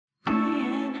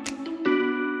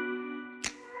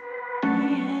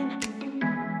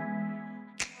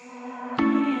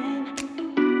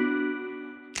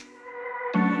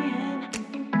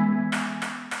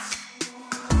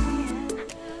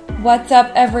What's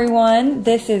up, everyone?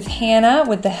 This is Hannah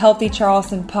with the Healthy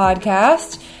Charleston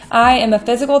podcast. I am a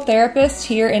physical therapist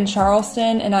here in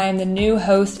Charleston, and I am the new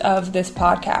host of this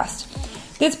podcast.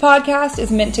 This podcast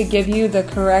is meant to give you the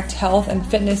correct health and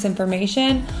fitness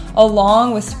information,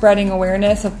 along with spreading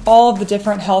awareness of all of the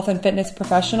different health and fitness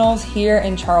professionals here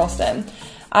in Charleston.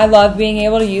 I love being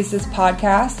able to use this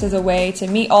podcast as a way to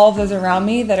meet all of those around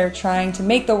me that are trying to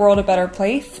make the world a better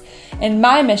place. And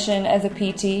my mission as a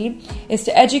PT is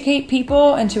to educate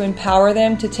people and to empower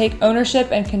them to take ownership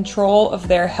and control of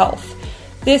their health.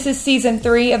 This is season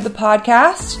 3 of the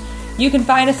podcast. You can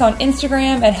find us on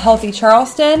Instagram at Healthy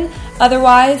Charleston.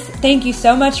 Otherwise, thank you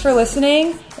so much for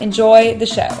listening. Enjoy the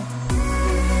show.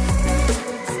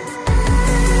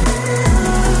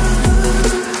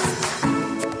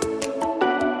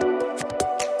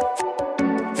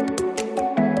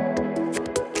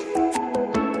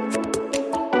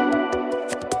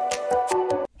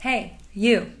 Hey,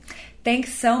 you.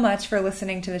 Thanks so much for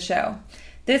listening to the show.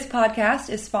 This podcast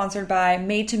is sponsored by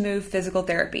Made to Move Physical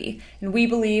Therapy, and we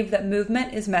believe that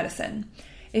movement is medicine.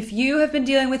 If you have been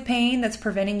dealing with pain that's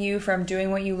preventing you from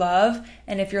doing what you love,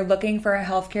 and if you're looking for a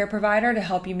healthcare provider to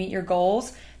help you meet your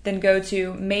goals, then go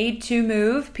to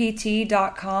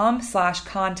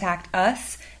madetomovept.com/contact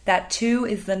us. That 2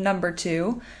 is the number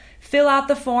 2. Fill out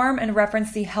the form and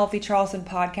reference the Healthy Charleston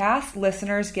podcast.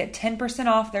 Listeners get 10%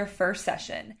 off their first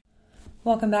session.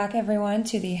 Welcome back, everyone,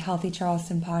 to the Healthy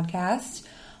Charleston podcast.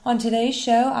 On today's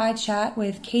show, I chat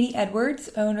with Katie Edwards,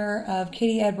 owner of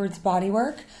Katie Edwards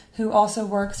Bodywork, who also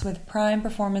works with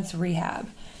Performance Rehab.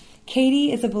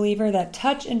 Katie is a believer that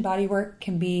touch and bodywork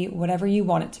can be whatever you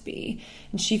want it to be,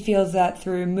 and she feels that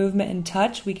through movement and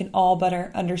touch, we can all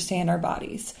better understand our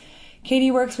bodies.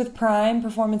 Katie works with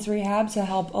Performance Rehab to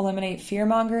help eliminate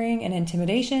fear-mongering and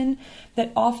intimidation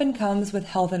that often comes with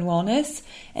health and wellness,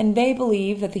 and they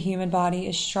believe that the human body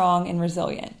is strong and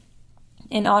resilient.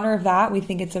 In honor of that, we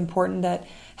think it's important that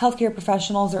healthcare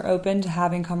professionals are open to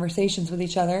having conversations with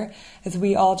each other as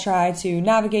we all try to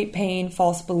navigate pain,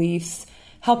 false beliefs,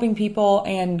 helping people,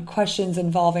 and questions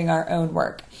involving our own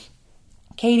work.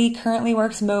 Katie currently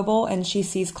works mobile and she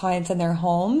sees clients in their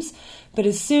homes, but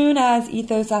as soon as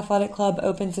Ethos Athletic Club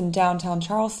opens in downtown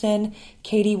Charleston,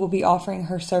 Katie will be offering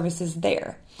her services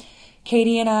there.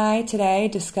 Katie and I today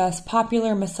discuss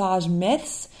popular massage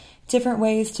myths, different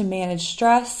ways to manage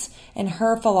stress, and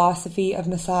her philosophy of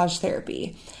massage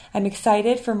therapy. I'm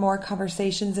excited for more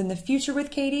conversations in the future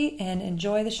with Katie, and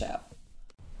enjoy the show.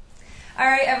 All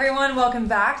right, everyone, welcome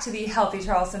back to the Healthy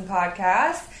Charleston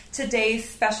podcast. Today's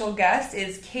special guest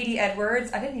is Katie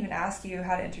Edwards. I didn't even ask you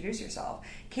how to introduce yourself.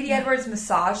 Katie Edwards,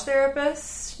 massage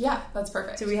therapist. Yeah, that's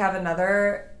perfect. Do we have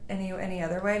any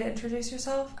other way to introduce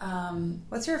yourself?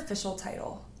 What's your official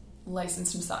title?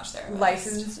 Licensed massage therapist.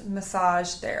 Licensed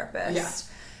massage therapist. Yeah.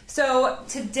 So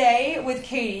today with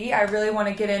Katie, I really want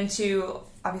to get into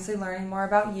obviously learning more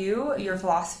about you, your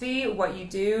philosophy, what you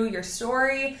do, your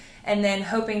story, and then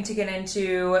hoping to get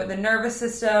into the nervous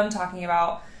system, talking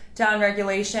about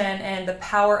downregulation and the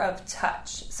power of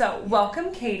touch. So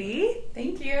welcome, Katie.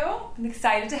 Thank you. I'm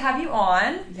excited to have you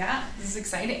on. Yeah, this is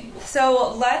exciting.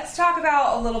 So let's talk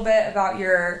about a little bit about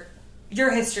your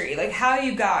history, like how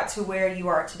you got to where you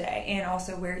are today, and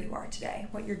also where you are today,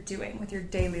 what you're doing with your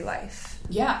daily life.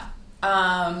 Yeah.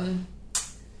 I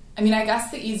guess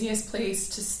the easiest place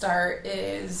to start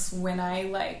is when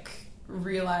I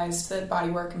realized that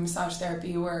bodywork and massage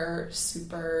therapy were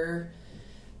super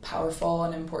powerful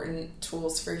and important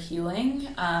tools for healing.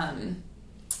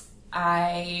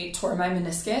 I tore my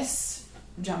meniscus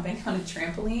jumping on a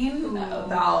trampoline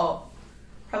about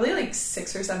probably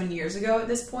 6 or 7 years ago at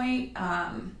this point.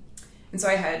 And so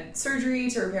I had surgery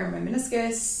to repair my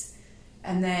meniscus,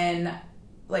 and then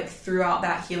throughout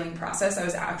that healing process, I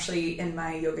was actually in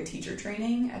my yoga teacher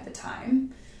training at the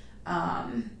time.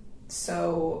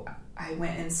 So I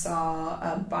went and saw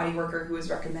a body worker who was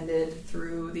recommended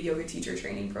through the yoga teacher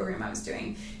training program I was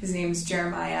doing. His name's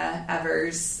Jeremiah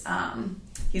Evers.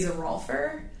 He's a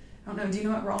Rolfer. I don't know, do you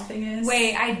know what Rolfing is?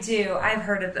 Wait, I do. I've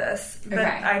heard of this, but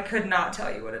okay. I could not tell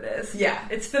you what it is. Yeah.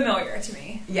 It's familiar to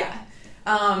me. Yeah.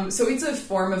 So it's a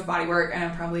form of bodywork, and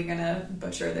I'm probably going to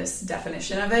butcher this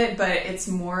definition of it, but it's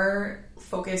more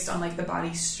focused on the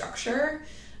body structure.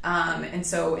 And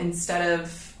so instead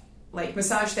of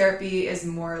massage therapy is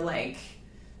more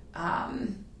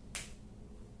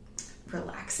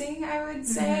relaxing, I would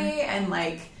say, and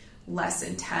less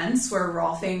intense, where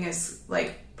Rolfing is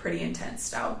pretty intense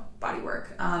style bodywork.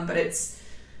 But it's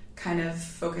kind of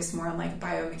focused more on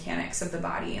biomechanics of the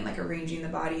body and arranging the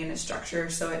body in a structure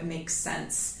so it makes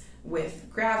sense with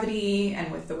gravity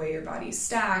and with the way your body's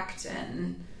stacked,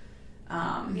 and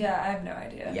Yeah, I have no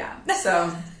idea. Yeah,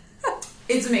 so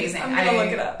it's amazing. I'm gonna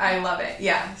look it up. I love it.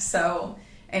 Yeah. So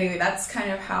anyway, that's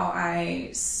kind of how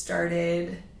I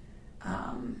started,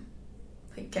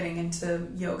 like getting into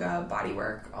yoga, body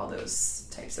work, all those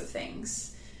types of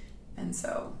things. And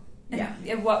so, yeah. And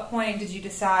at what point did you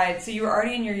decide? So you were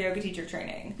already in your yoga teacher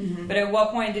training, but at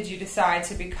what point did you decide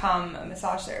to become a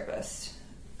massage therapist?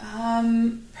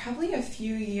 Probably a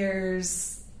few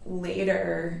years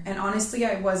later, and honestly,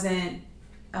 I wasn't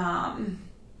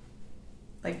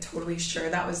like totally sure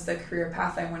that was the career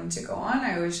path I wanted to go on.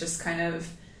 I was just kind of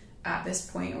at this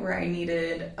point where I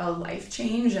needed a life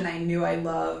change, and I knew I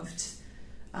loved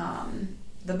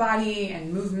the body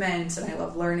and movement, and I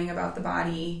love learning about the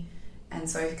body. And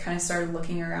so I kind of started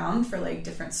looking around for like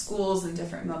different schools and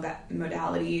different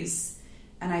modalities.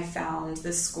 And I found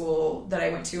this school that I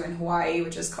went to in Hawaii,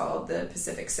 which is called the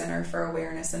Pacific Center for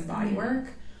Awareness and Bodywork.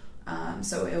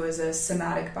 So it was a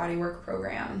somatic bodywork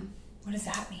program. What does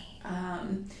that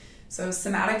mean? So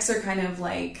somatics are kind of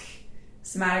like,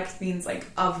 somatic means like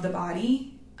of the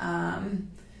body.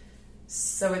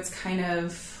 So it's kind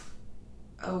of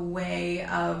a way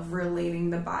of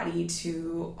relating the body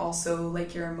to also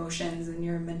like your emotions and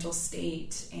your mental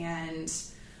state, and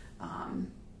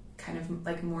kind of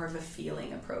like more of a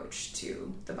feeling approach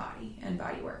to the body and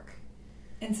body work.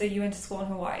 And so you went to school in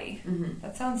Hawaii.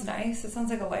 That sounds nice. That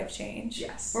sounds like a life change.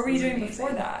 Yes. What were you doing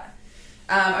before that?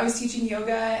 I was teaching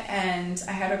yoga, and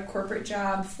I had a corporate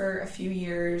job for a few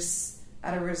years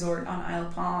at a resort on Isle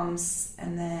of Palms,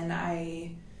 and then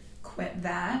I quit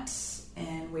that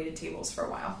and waited tables for a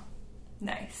while.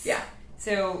 Nice. Yeah.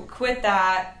 So quit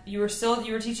that. You were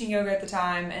teaching yoga at the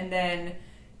time, and then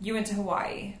you went to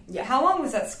Hawaii. Yeah. How long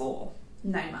was that school?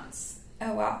 9 months.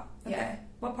 Oh, wow. Okay. Yeah.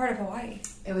 What part of Hawaii?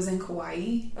 It was in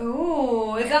Kauai.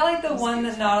 Oh, is that like the one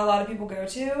that not a lot of people go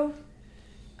to?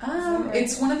 Right?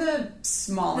 It's one of the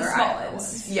smaller islands.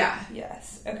 Ones. Yeah.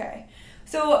 Yes. Okay.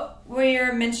 So when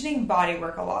you're mentioning body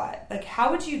work a lot, like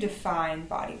how would you define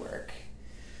body work?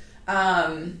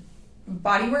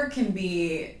 Body work can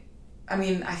be, I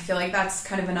mean, I feel like that's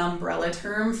kind of an umbrella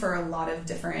term for a lot of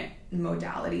different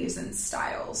modalities and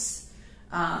styles.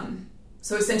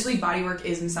 So essentially body work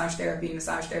is massage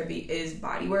therapy is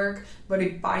body work, but a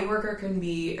body worker can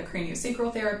be a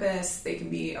craniosacral therapist, they can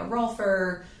be a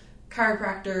rolfer,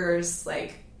 chiropractors,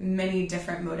 like many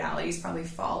different modalities probably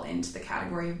fall into the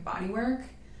category of body work.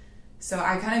 So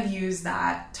I kind of use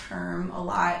that term a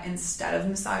lot instead of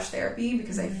massage therapy,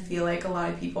 because I feel like a lot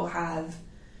of people have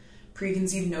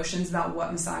preconceived notions about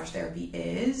what massage therapy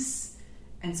is.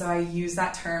 And so I use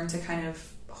that term to kind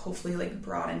of hopefully like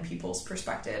broaden people's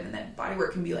perspective, and that body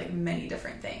work can be like many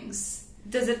different things.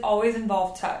 Does it always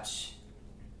involve touch?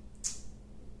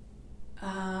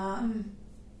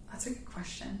 That's a good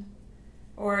question.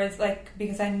 Or it's like,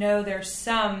 because I know there's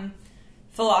some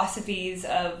philosophies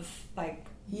of like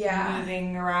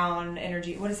moving around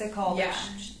energy. What is it called? Yeah.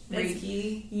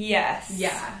 Reiki. Yes.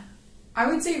 Yeah. I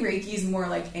would say Reiki is more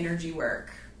like energy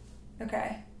work.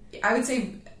 Okay. I would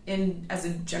say as a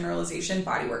generalization,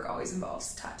 body work always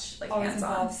involves touch, like always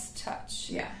hands-on. involves touch.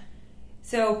 Yeah.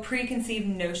 So preconceived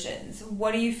notions.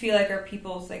 What do you feel like are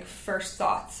people's like first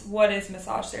thoughts? What is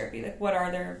massage therapy? Like what are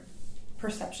their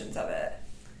perceptions of it?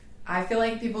 I feel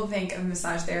like people think of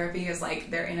massage therapy as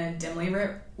like they're in a dimly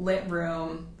lit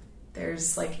room.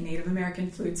 There's like Native American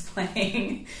flutes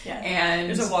playing. Yeah. And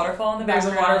there's a waterfall in the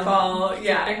background. There's a waterfall.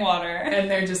 Yeah. Dripping water.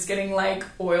 And they're just getting like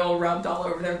oil rubbed all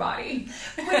over their body.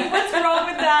 Wait, what's wrong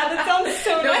with that? That sounds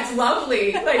so No, nice. it's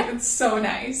lovely. Like, it's so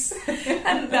nice.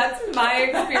 And that's my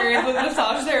experience with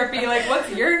massage therapy. Like, what's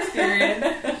your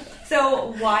experience?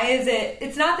 So why is it?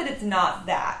 It's not that it's not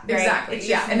that, right? Exactly. It's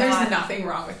yeah, and there's nothing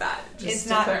wrong with that. It's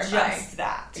not clarify. just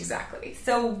that. Exactly.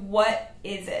 So what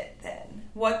is it then?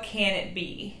 What can it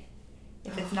be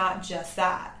if it's not just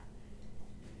that?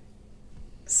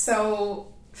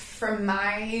 So from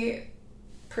my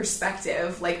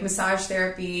perspective, like massage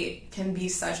therapy can be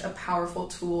such a powerful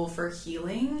tool for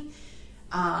healing.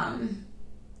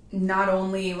 Not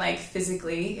only like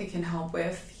physically, it can help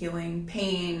with healing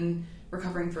pain,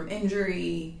 recovering from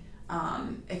injury.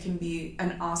 It can be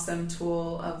an awesome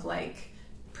tool of like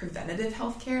preventative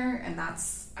healthcare, and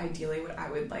that's ideally what I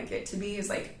would like it to be, is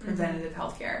like preventative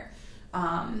healthcare.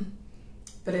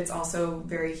 But it's also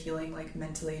very healing, like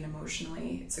mentally and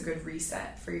emotionally. It's a good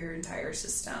reset for your entire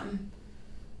system.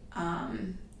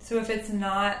 So if it's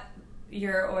not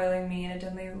you're oiling me in a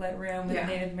dimly lit room with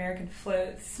Native American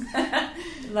flutes,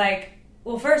 like,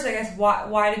 well, first, I guess,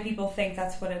 why do people think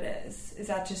that's what it is? Is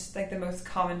that just like the most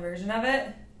common version of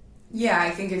it? Yeah,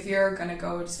 I think if you're going to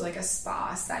go to like a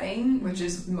spa setting, which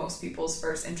is most people's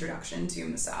first introduction to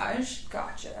massage.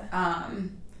 Gotcha.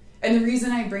 And the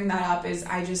reason I bring that up is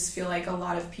I just feel like a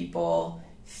lot of people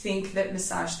think that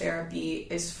massage therapy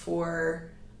is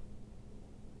for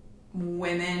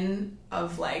women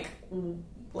of like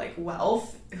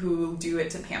wealth who do it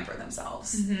to pamper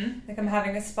themselves. Mm-hmm. Like I'm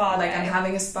having a spa day. Like I'm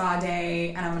having a spa day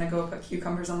and I'm going to go put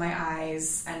cucumbers on my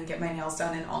eyes and get my nails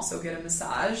done and also get a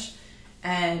massage.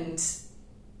 And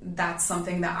that's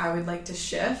something that I would like to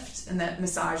shift, and that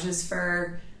massage is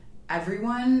for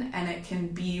everyone and it can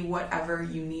be whatever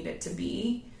you need it to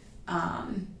be.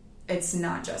 It's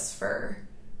not just for,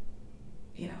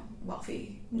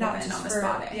 wealthy women on the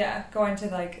spa day. Yeah, going to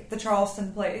like the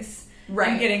Charleston place. Right.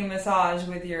 And getting a massage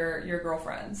with your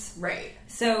girlfriends. Right.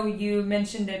 So you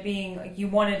mentioned it being like you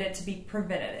wanted it to be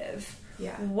preventative.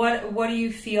 Yeah. What do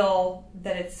you feel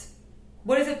that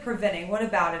what is it preventing? What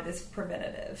about it is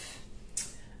preventative?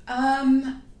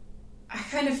 I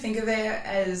kind of think of it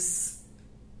as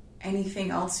anything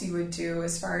else you would do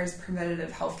as far as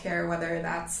preventative healthcare, whether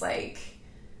that's like,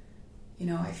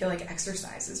 I feel like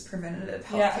exercise is preventative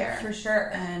healthcare. Yeah, for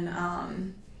sure.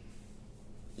 And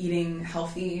eating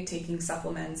healthy, taking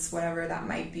supplements, whatever that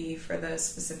might be for the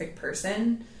specific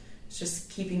person. It's just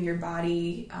keeping your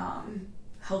body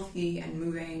healthy and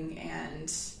moving,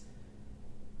 and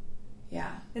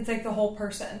yeah. It's like the whole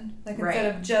person. Like right.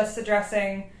 Instead of just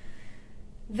addressing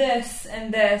this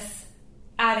and this,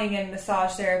 adding in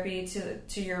massage therapy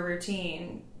to your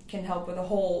routine can help with a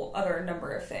whole other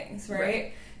number of things,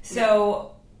 right?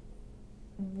 So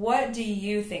what do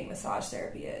you think massage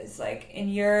therapy is? Like in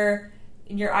your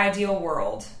ideal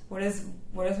world, what does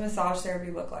massage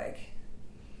therapy look like?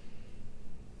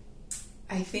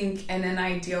 I think in an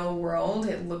ideal world,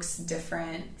 it looks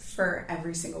different for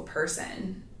every single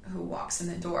person who walks in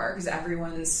the door, because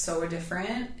everyone's so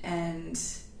different. And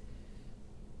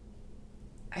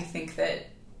I think that,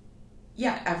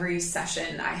 every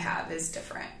session I have is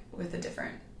different, with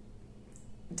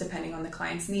depending on the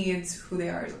client's needs, who they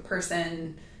are as a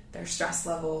person, their stress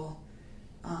level.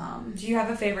 Do you have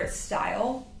a favorite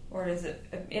style, or does it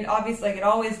obviously, like, it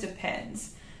always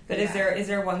depends, but is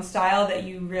there one style that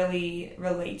you really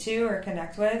relate to or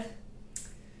connect with?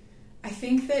 I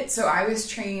think that, so I was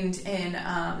trained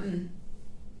in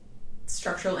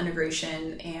structural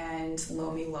integration and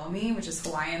Lomi, which is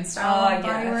Hawaiian style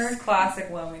bodywork. Classic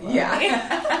Lomi.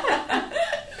 Yeah.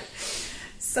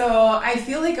 So I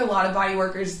feel like a lot of body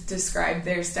workers describe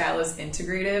their style as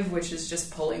integrative, which is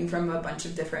just pulling from a bunch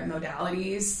of different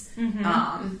modalities.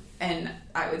 Mm-hmm. And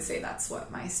I would say that's what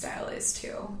my style is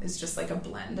too, is just like a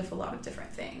blend of a lot of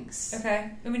different things.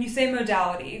 Okay. And when you say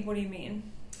modality, what do you mean?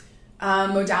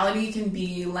 Modality can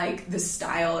be like the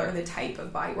style or the type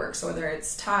of body work. So whether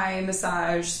it's Thai,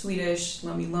 massage, Swedish,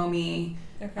 Lomi.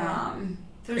 Okay.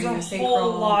 There's a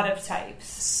whole lot of types.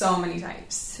 So many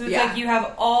types. So it's like you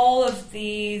have all of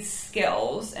these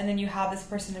skills, and then you have this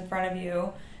person in front of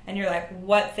you, and you're like,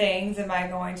 what things am I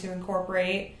going to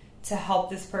incorporate to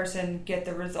help this person get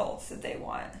the results that they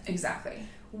want? Exactly.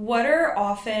 What are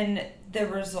often the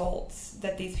results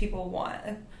that these people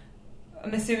want?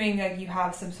 I'm assuming like you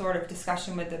have some sort of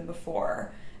discussion with them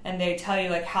before, and they tell you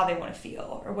like how they want to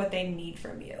feel or what they need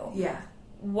from you. Yeah.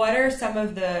 What are some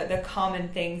of the common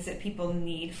things that people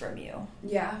need from you?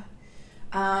 Yeah.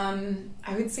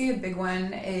 I would say a big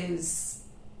one is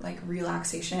like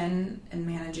relaxation and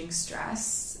managing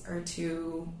stress are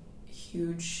two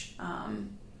huge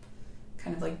kind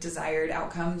of like desired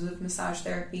outcomes of massage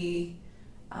therapy.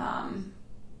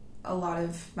 A lot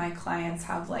of my clients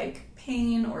have like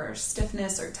pain or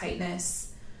stiffness or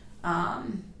tightness,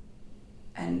 and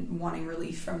wanting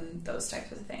relief from those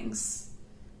types of things.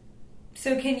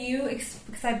 So can you,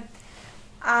 because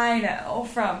I know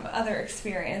from other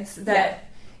experience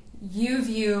that you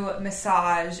view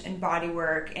massage and body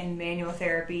work and manual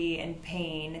therapy and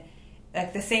pain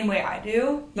like the same way I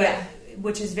do, but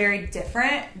which is very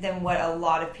different than what a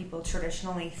lot of people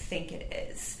traditionally think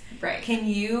it is. Right. Can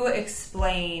you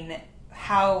explain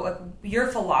how, like, your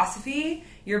philosophy,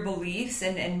 your beliefs,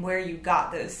 and where you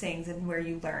got those things and where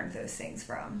you learned those things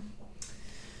from?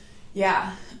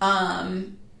 Yeah.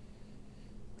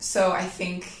 So I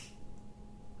think,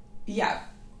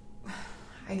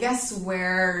 I guess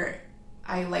where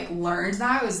I like learned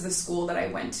that was the school that I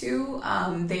went to.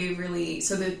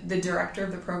 The director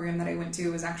of the program that I went to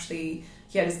was actually,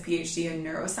 he had his PhD in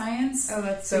neuroscience. Oh,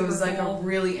 that's so it was like cool. a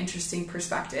really interesting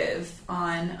perspective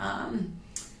on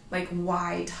like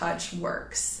why touch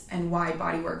works and why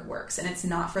bodywork works. And it's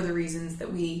not for the reasons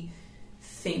that we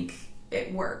think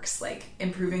it works. Like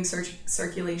improving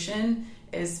circulation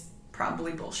is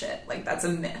probably bullshit. Like, that's a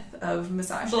myth of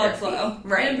massage blood therapy. flow.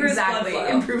 Right, exactly. Blood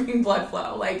flow. Improving blood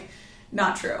flow. Like,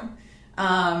 not true.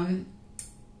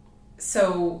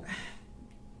 So,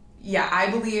 yeah, I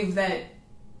believe that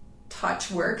touch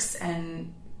works,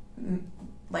 and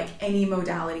like any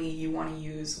modality you want to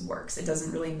use works. It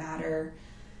doesn't really matter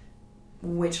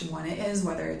which one it is,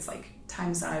 whether it's like Thai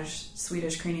massage,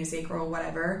 Swedish craniosacral,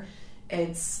 whatever.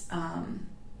 It's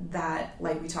that,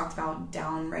 like we talked about,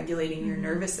 down regulating your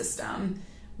nervous system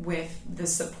with the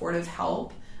supportive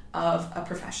help of a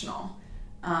professional.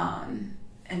 And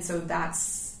so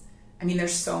that's, I mean,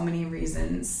 there's so many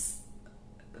reasons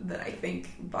that I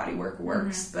think bodywork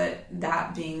works, but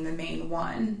that being the main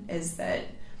one is that,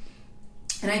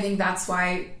 and I think that's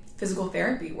why physical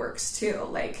therapy works too.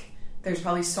 Like, there's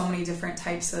probably so many different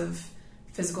types of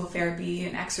physical therapy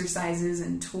and exercises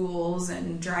and tools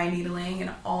and dry needling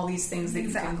and all these things that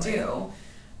you can do.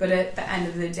 But at the end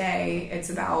of the day, it's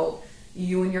about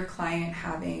you and your client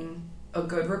having a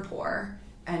good rapport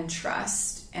and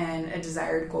trust and a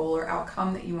desired goal or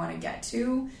outcome that you want to get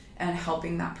to, and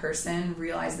helping that person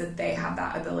realize that they have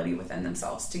that ability within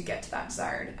themselves to get to that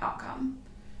desired outcome.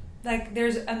 Like,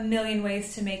 there's a million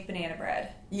ways to make banana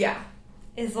bread. Yeah.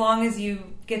 As long as you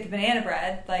get the banana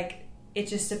bread, like, it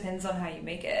just depends on how you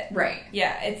make it. Right.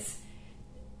 Yeah, it's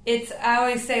I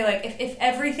always say, like, if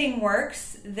everything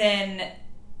works, then,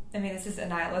 I mean, this is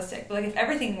nihilistic, but like, if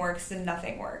everything works, then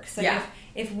nothing works. Like,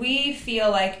 if we feel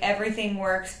like everything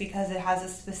works because it has a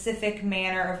specific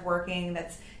manner of working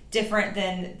that's different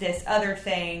than this other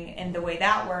thing and the way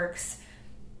that works,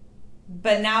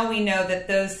 but now we know that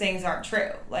those things aren't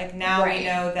true. Like, now we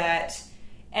know that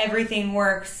everything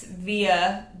works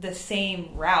via the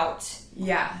same route.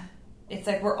 Yeah. It's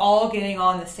like we're all getting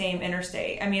on the same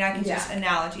interstate. I mean, I can just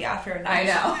analogy after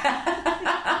analogy.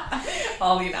 I know.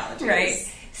 All the analogies.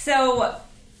 Right. So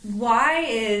why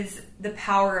is the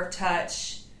power of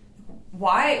touch,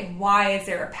 why is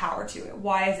there a power to it?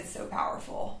 Why is it so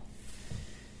powerful?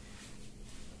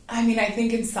 I mean, I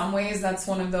think in some ways that's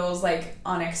one of those, like,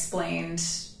 unexplained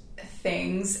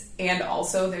things, and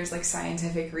also there's, like,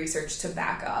 scientific research to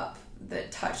back up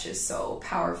that touch is so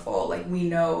powerful. Like, we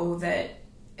know that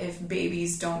if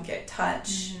babies don't get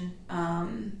touch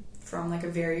from, like, a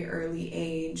very early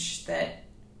age, that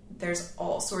there's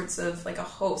all sorts of, like, a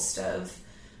host of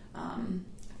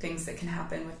things that can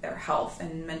happen with their health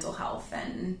and mental health,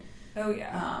 and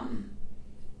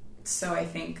so I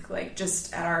think, like,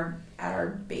 just at our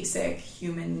basic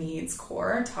human needs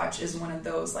core, touch is one of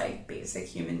those, like, basic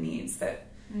human needs that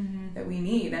that we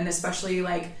need. And especially,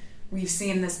 like, we've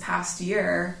seen this past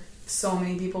year, so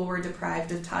many people were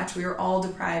deprived of touch. We were all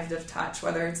deprived of touch,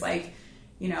 whether it's, like,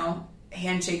 you know,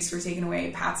 handshakes were taken away,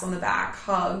 pats on the back,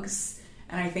 hugs.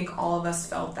 And I think all of us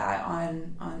felt that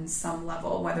on some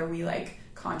level, whether we, like,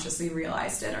 consciously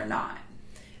realized it or not.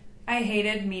 I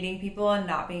hated meeting people and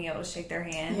not being able to shake their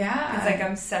hand. Yeah. It's like,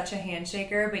 I'm such a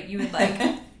handshaker, but you would, like,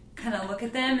 kind of look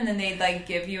at them and then they'd, like,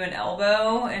 give you an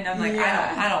elbow, and I'm like,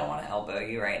 I don't want to elbow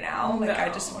you right now. Like,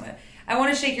 I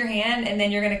want to shake your hand, and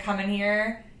then you're going to come in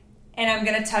here and I'm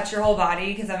going to touch your whole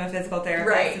body because I'm a physical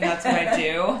therapist and that's what I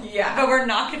do. But we're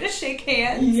not going to shake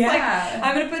hands. Like,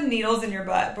 I'm going to put needles in your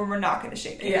butt, but we're not going to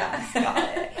shake hands.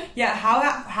 Got it. Yeah.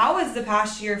 How was the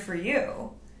past year for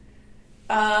you?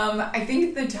 I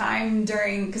think the time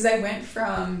during, because I went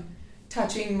from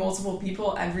touching multiple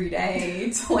people every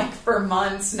day to, like, for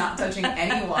months not touching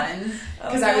anyone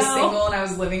because I was single and I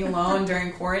was living alone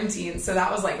during quarantine. So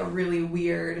that was, like, a really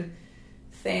weird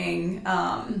thing.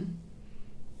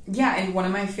 And one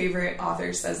of my favorite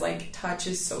authors says, like, touch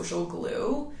is social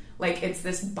glue. Like, it's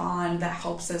this bond that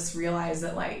helps us realize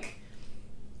that, like,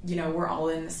 you know, we're all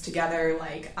in this together.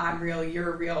 Like, I'm real,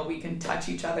 you're real. We can touch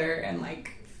each other and,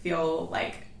 like, feel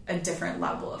like a different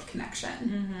level of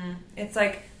connection. It's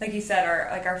like you said,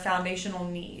 our foundational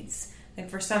needs.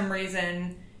 Like, for some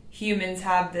reason, humans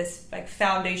have this, like,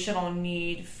 foundational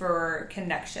need for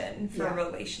connection, for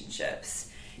relationships.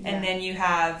 And then you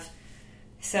have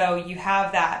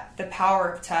that, the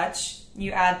power of touch.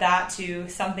 You add that to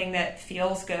something that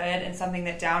feels good and something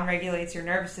that downregulates your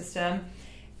nervous system.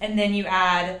 And then you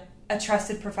add a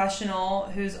trusted professional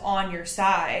who's on your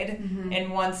side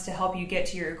and wants to help you get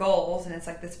to your goals. And it's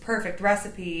like this perfect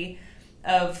recipe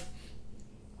of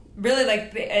really,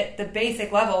 like, at the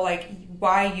basic level, like,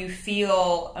 why you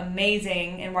feel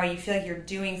amazing and why you feel like you're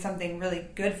doing something really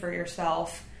good for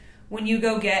yourself when you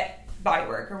go get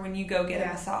bodywork or when you go get a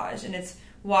massage. And it's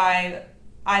why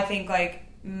I think, like,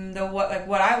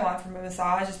 what I want from a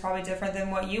massage is probably different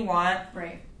than what you want.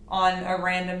 Right. On a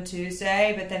random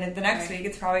Tuesday, but then the next week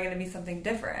it's probably going to be something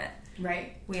different.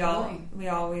 Right. We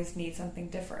always need something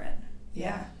different.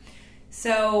 Yeah.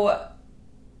 So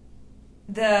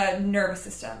the nervous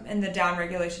system and the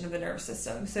downregulation of the nervous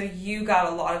system. So you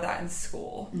got a lot of that in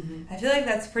school. I feel like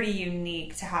that's pretty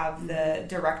unique to have the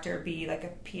director be like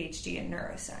a PhD in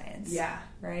neuroscience. Yeah.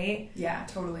 Right? Yeah,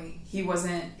 totally. He was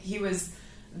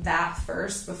that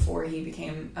first before he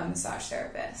became a massage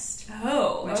therapist.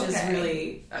 Oh, which is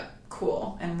really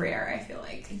cool and rare, I feel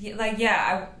like.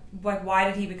 Why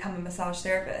did he become a massage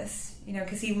therapist? You know,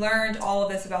 because he learned all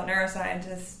of this about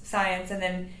science, and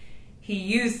then he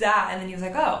used that, and then he was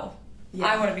like, oh,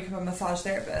 I want to become a massage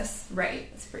therapist. Right.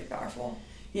 That's pretty powerful.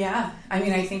 Yeah. I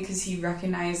mean, I think because he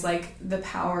recognized, like, the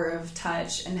power of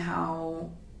touch and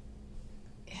how,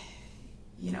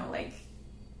 you know, like,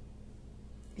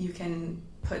 you can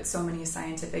put so many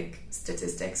scientific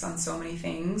statistics on so many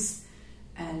things,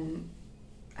 and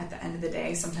at the end of the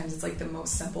day, sometimes it's like the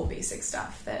most simple, basic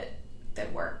stuff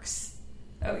that works.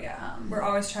 Oh, yeah. We're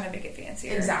always trying to make it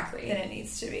fancier. Exactly. Than it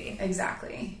needs to be.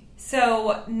 Exactly.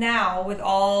 So now, with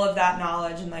all of that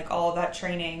knowledge and like all of that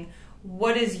training,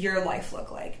 what does your life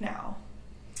look like now?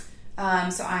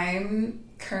 So I'm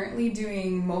currently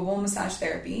doing mobile massage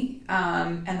therapy,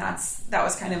 and that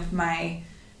was kind of my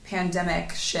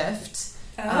pandemic shift.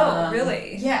 Oh,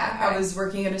 really? Yeah. Okay. I was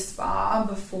working at a spa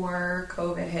before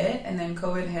COVID hit, and then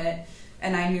COVID hit,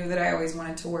 and I knew that I always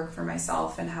wanted to work for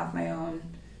myself and have my own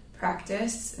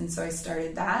practice, and so I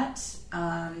started that.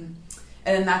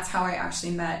 And then that's how I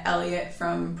actually met Elliot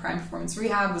from Performance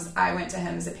Rehab. I went to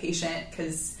him as a patient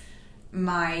because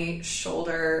my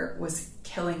shoulder was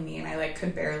killing me, and I like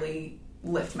could barely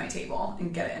lift my table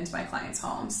and get it into my clients'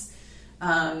 homes.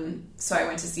 So I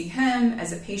went to see him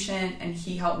as a patient, and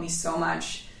he helped me so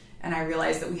much. And I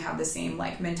realized that we have the same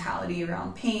like mentality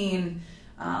around pain,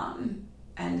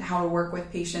 and how to work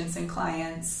with patients and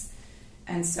clients.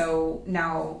 And so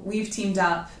now we've teamed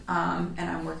up, and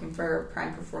I'm working for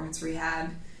Prime Performance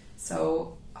Rehab.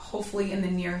 So hopefully in the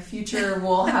near future,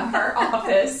 we'll have our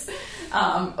office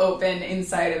open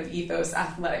inside of Ethos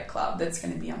Athletic Club that's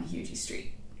going to be on Hugie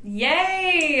Street.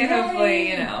 Yay!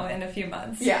 Hopefully, in a few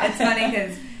months. Yeah. It's funny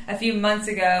because a few months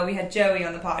ago, we had Joey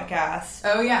on the podcast.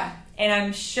 Oh, yeah. And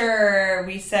I'm sure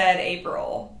we said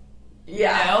April.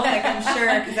 Yeah. You know? Like, I'm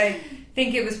sure, because I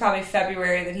think it was probably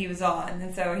February that he was on.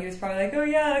 And so he was probably like, oh,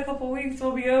 yeah, in a couple of weeks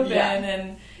we'll be open. Yeah.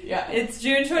 And yeah. It's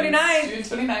June 29th. It's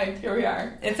June 29th. Here we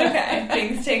are. It's okay.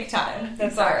 Things take time.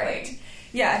 That's exactly. All right.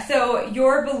 Yeah, so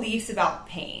your beliefs about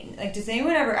pain. Like, does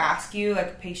anyone ever ask you, like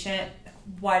a patient,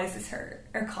 why does this hurt?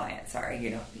 Or client, sorry.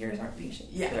 You know, yours aren't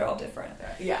patients. Yeah. They're all different.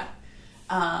 Yeah.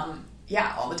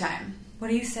 Yeah, all the time. What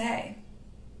do you say?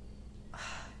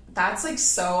 That's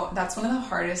one of the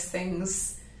hardest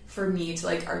things for me to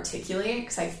like articulate,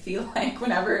 because I feel like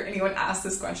whenever anyone asks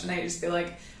this question, I just feel like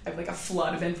I have like a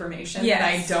flood of information that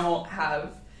I don't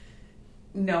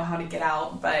know how to get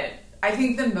out. But I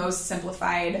think the most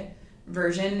simplified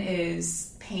version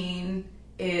is pain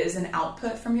is an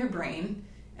output from your brain,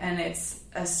 and it's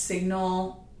a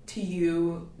signal to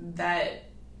you that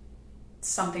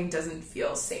something doesn't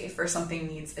feel safe or something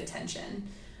needs attention.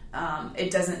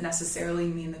 It doesn't necessarily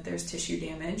mean that there's tissue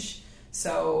damage.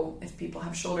 So if people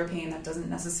have shoulder pain, that doesn't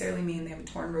necessarily mean they have a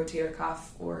torn rotator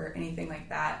cuff or anything like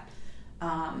that.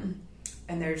 And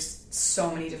there's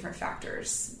so many different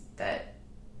factors that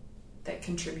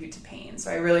contribute to pain. So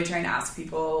I really try and ask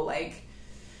people, like,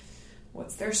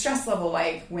 what's their stress level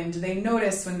like? When do they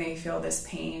notice when they feel this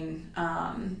pain?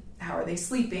 How are they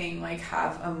sleeping? Like,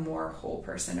 have a more whole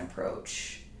person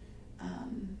approach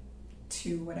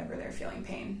to whatever they're feeling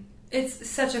pain. It's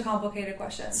such a complicated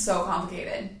question. So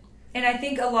complicated. And I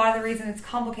think a lot of the reason it's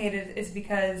complicated is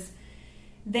because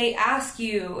they ask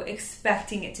you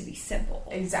expecting it to be simple.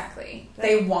 Exactly. Like,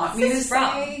 they want me to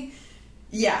say...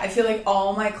 Yeah, I feel like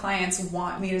all my clients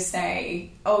want me to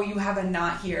say, oh, you have a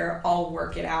knot here, I'll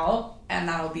work it out, and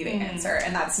that'll be the answer.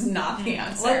 And that's not the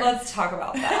answer. Let's talk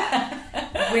about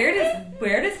that.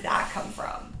 Where does that come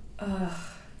from?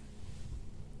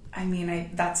 I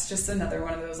mean, that's just another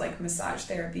one of those like massage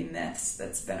therapy myths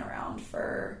that's been around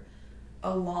for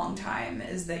a long time,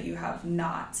 is that you have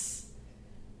knots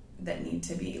that need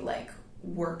to be like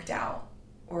worked out,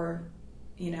 or,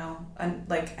 you know,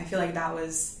 like I feel like that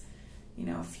was, you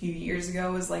know, a few years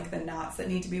ago was like the knots that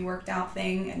need to be worked out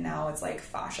thing, and now it's like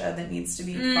fascia that needs to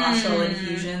be fascial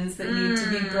adhesions that need to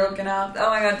be broken up. Oh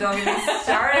my god, don't get me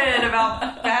started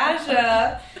about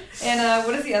fascia. And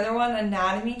what is the other one?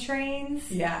 Anatomy trains?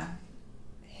 Yeah.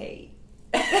 Hate.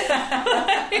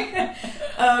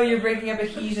 Oh, you're breaking up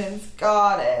adhesions.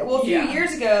 Got it. Well, a few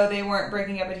years ago, they weren't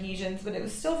breaking up adhesions, but it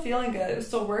was still feeling good. It was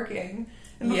still working.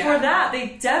 And before that,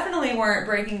 they definitely weren't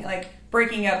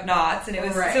breaking up knots. And it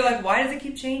was so like, why does it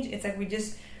keep changing? It's like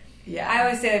Yeah. I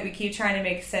always say that we keep trying to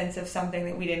make sense of something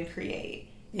that we didn't create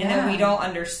and that we don't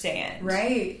understand.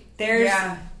 Right. There's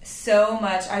so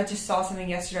much. I just saw something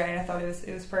yesterday and I thought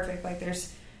it was perfect. Like,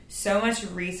 there's so much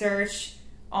research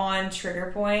on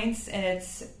trigger points and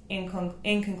it's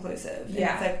inconclusive. And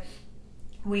it's like,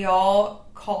 we all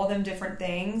call them different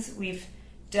things. We've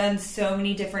done so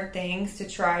many different things to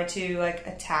try to, like,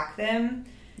 attack them.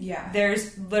 Yeah.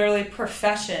 There's literally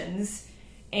professions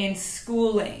and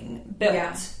schooling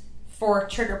built for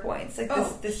trigger points.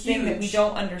 Like, this thing that we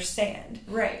don't understand.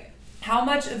 Right. How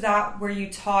much of that were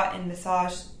you taught in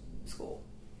massage school?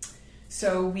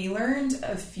 So we learned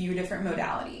a few different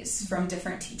modalities from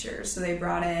different teachers. So they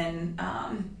brought in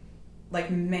like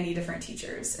many different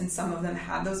teachers, and some of them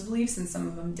had those beliefs and some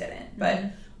of them didn't. But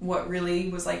what really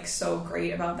was like so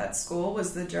great about that school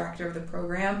was the director of the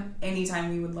program, anytime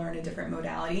we would learn a different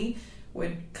modality,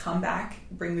 would come back,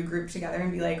 bring the group together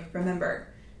and be like, remember,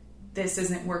 this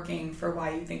isn't working for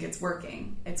why you think it's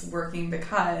working. It's working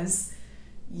because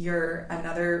you're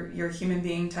a human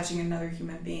being touching another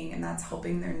human being, and that's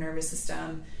helping their nervous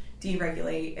system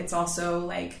deregulate. It's also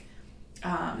like,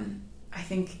 I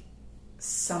think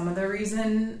some of the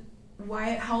reason why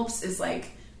it helps is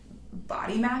like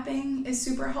body mapping is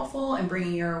super helpful, and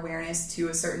bringing your awareness to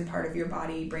a certain part of your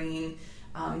body, bringing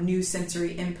new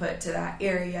sensory input to that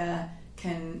area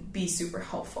can be super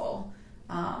helpful.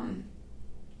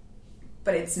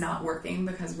 But it's not working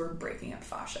because we're breaking up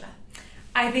fascia.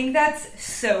 I think that's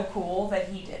so cool that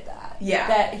he did that.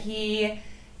 Yeah.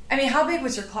 I mean, how big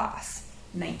was your class?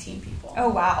 19 people. Oh,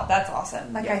 wow. That's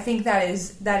awesome. Like, I think that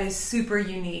is super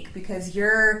unique because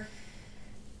you're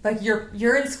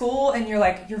in school and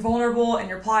you're vulnerable and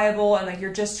you're pliable and like,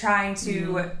 you're just trying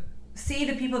to see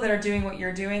the people that are doing what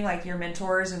you're doing, like your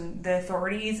mentors and the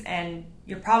authorities, and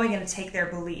you're probably going to take their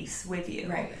beliefs with you.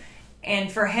 Right. And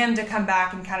for him to come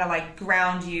back and kind of like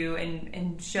ground you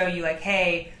and show you like,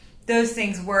 hey, those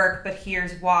things work, but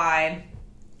here's why.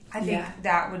 I think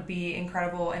that would be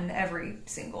incredible in every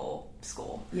single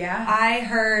school. Yeah.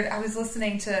 I was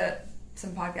listening to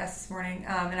some podcasts this morning,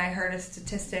 and I heard a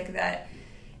statistic that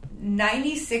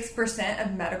 96%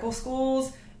 of medical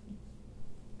schools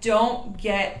don't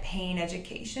get pain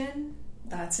education.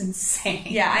 That's insane.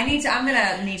 Yeah, I'm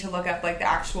gonna need to look up like the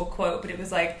actual quote, but it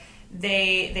was like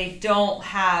they don't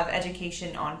have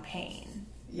education on pain.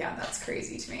 Yeah, that's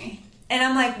crazy to me. And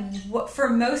I'm like, what, for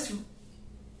most,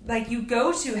 like, you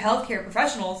go to healthcare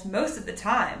professionals most of the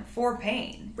time for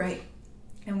pain. Right.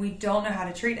 And we don't know how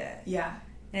to treat it. Yeah.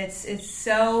 And it's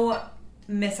so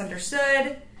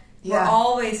misunderstood. Yeah. We're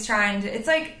always trying to, it's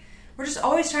like, we're just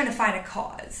always trying to find a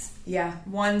cause. Yeah.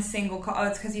 One single cause. Oh,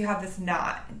 it's because you have this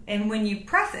knot. And when you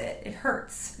press it, it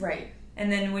hurts. Right. And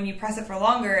then when you press it for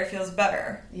longer, it feels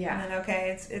better. Yeah. And then,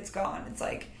 okay, it's gone. It's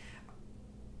like,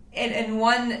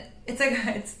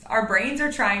 it's our brains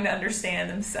are trying to understand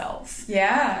themselves.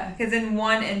 Yeah. Because in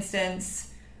one instance,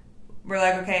 we're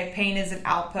like, okay, pain is an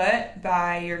output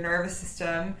by your nervous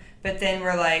system. But then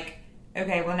we're like,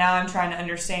 okay, well, now I'm trying to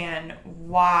understand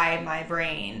why my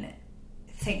brain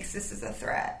thinks this is a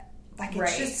threat. Like,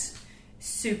 it's just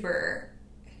super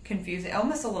confusing,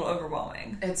 almost a little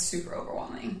overwhelming. It's super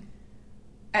overwhelming.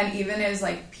 And even as,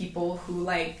 like, people who,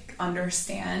 like,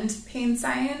 understand pain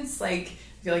science, like,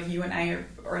 I feel like you and I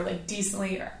are like,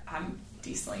 I'm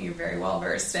decently very well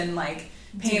versed in, like,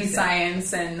 pain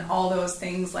science and all those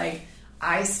things. Like,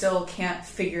 I still can't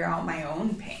figure out my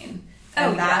own pain.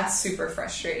 And that's super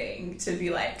frustrating to be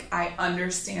like, I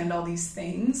understand all these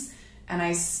things, and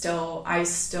I still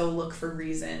look for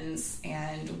reasons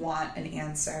and want an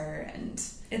answer, and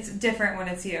it's different when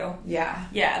it's you. Yeah.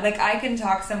 Yeah, like, I can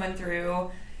talk someone through,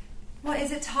 well,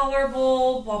 is it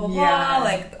tolerable, blah, blah, blah,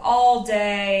 like, all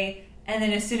day, and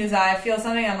then as soon as I feel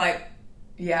something, I'm like,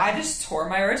 I just tore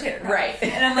my rotator cuff. Right.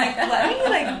 And I'm like, let me,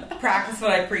 like, practice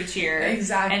what I preach here.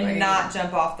 Exactly. And not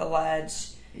jump off the ledge.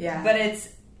 Yeah. But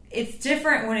it's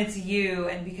different when it's you,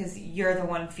 and because you're the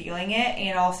one feeling it,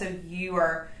 and also you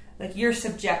are, like, you're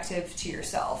subjective to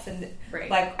yourself. And,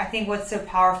 like, I think what's so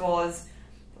powerful is,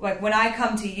 like, when I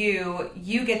come to you,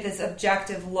 you get this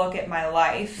objective look at my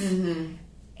life,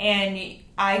 and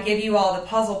I give you all the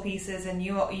puzzle pieces, and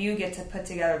you get to put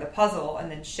together the puzzle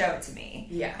and then show it to me.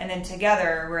 Yeah. And then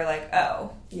together, we're like,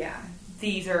 oh. Yeah.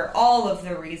 These are all of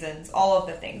the reasons, all of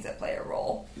the things that play a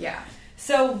role. Yeah.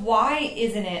 So why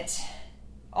isn't it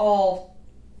all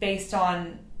based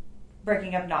on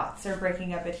breaking up knots or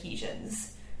breaking up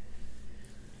adhesions?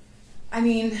 I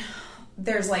mean,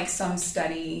 there's, like, some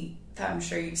study that I'm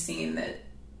sure you've seen that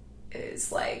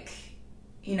is, like,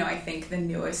 you know, I think the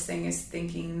newest thing is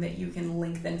thinking that you can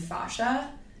lengthen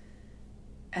fascia.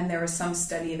 And there was some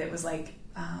study that was, like,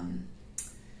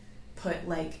 put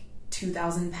like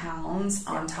 2,000 pounds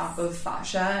on top of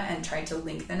fascia and tried to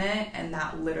lengthen it, and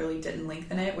that literally didn't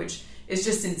lengthen it, which is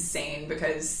just insane,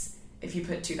 because if you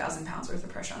put 2,000 pounds worth of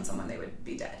pressure on someone, they would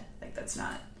be dead. Like, that's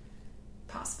not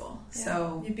possible. Yeah.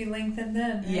 So you'd be lengthened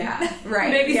then, right? Yeah,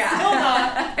 right. Maybe still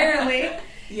not, apparently.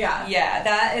 Yeah,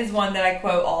 that is one that I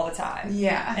quote all the time.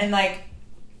 Yeah. And like,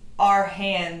 our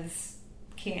hands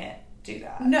can't do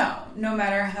that. No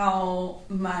matter how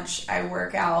much I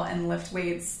work out and lift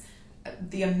weights,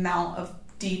 the amount of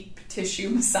deep tissue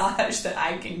massage that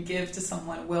I can give to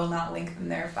someone will not lengthen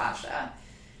their fascia.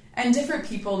 And different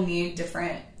people need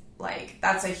different, like,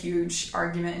 that's a huge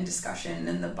argument and discussion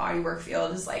in the bodywork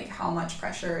field, is like, how much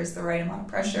pressure is the right amount of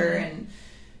pressure, and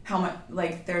how much,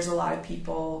 like, there's a lot of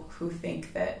people who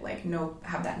think that, like,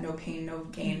 have that no pain, no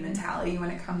gain mentality when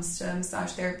it comes to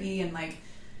massage therapy. And like,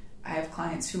 I have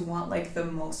clients who want like the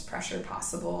most pressure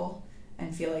possible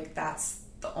and feel like that's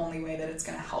the only way that it's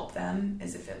going to help them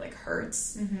is if it like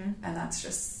hurts. And that's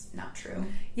just not true.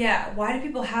 Yeah. Why do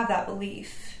people have that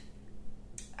belief?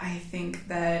 I think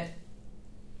that,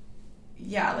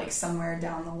 like somewhere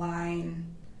down the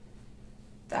line,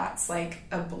 that's like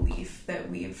a belief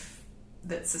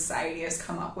that society has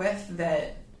come up with,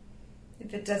 that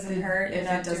if it doesn't hurt,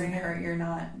 you're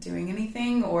not doing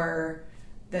anything, or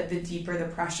that the deeper the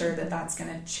pressure, that's going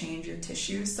to change your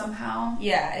tissues somehow.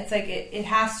 Yeah, it's like it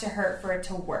has to hurt for it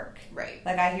to work. Right.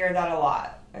 Like, I hear that a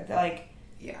lot. Like,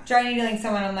 dry needling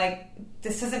someone, I'm like,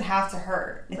 this doesn't have to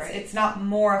hurt. It's not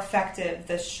more effective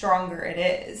the stronger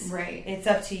it is. Right. It's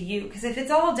up to you. Because if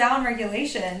it's all down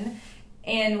regulation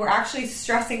and we're actually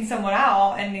stressing someone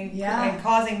out and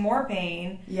causing more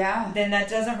pain, then that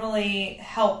doesn't really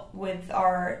help with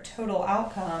our total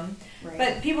outcome. Right.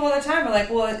 But people all the time are like,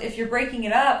 well, if you're breaking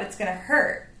it up, it's going to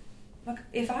hurt. Look,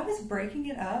 if I was breaking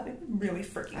it up, it would really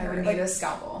freaking hurt. I would need a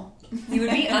scalpel. You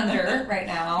would be under right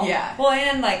now. Yeah. Well,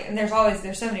 and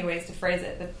there's so many ways to phrase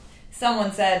it, but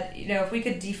someone said, if we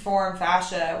could deform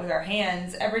fascia with our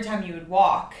hands, every time you would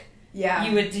walk,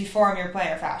 you would deform your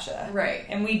plantar fascia. Right.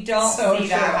 And we don't see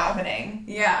that happening.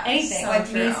 Yeah. Anything.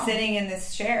 Like me sitting in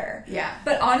this chair. Yeah.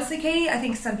 But honestly, Katie, I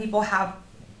think some people have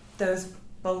those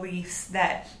beliefs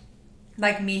that,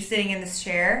 like me sitting in this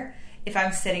chair, if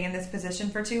I'm sitting in this position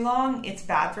for too long, it's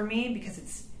bad for me because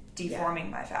it's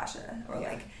deforming my fascia. Or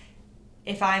like,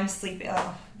 if I'm sleeping,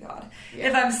 oh God. Yeah.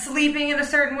 If I'm sleeping in a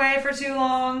certain way for too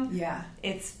long,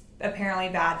 it's apparently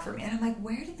bad for me. And I'm like,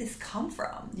 where did this come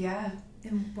from? Yeah.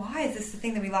 And why is this the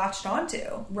thing that we latched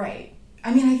onto? Right.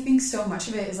 I mean, I think so much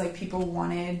of it is like people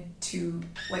want to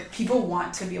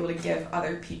be able to give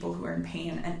other people who are in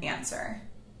pain an answer.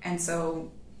 And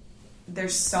so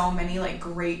there's so many like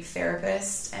great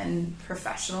therapists and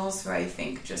professionals who I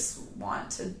think just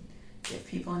want to give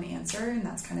people an answer, and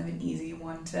that's kind of an easy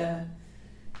one to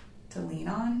lean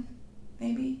on,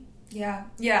 maybe. Yeah.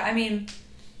 Yeah, I mean,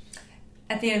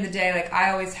 at the end of the day, like,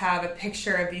 I always have a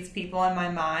picture of these people in my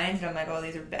mind, and I'm like, oh,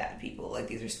 these are bad people, like,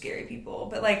 these are scary people,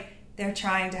 but like, they're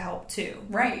trying to help too.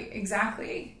 Right,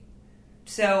 exactly.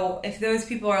 So if those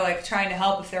people are like trying to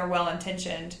help, if they're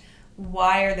well-intentioned,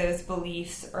 why are those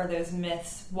beliefs or those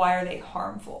myths, why are they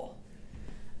harmful?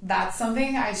 That's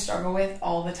something I struggle with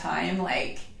all the time.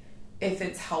 Like, if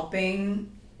it's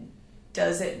helping,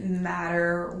 does it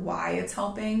matter why it's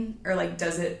helping? Or like,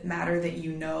 does it matter that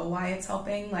you know why it's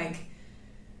helping? Like,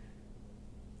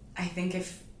 I think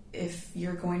if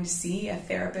you're going to see a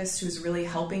therapist who's really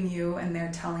helping you and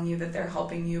they're telling you that they're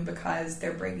helping you because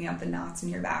they're breaking up the knots in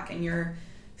your back and you're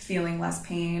feeling less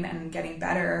pain and getting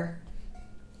better,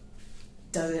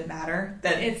 does it matter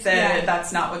that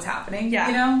that's not what's happening? Yeah.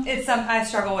 You know? I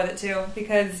struggle with it too,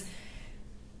 because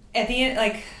at the end,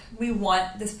 like, we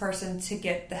want this person to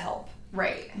get the help.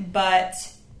 Right. But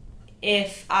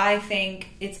if I think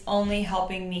it's only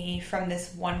helping me from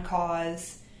this one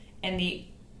cause and the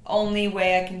only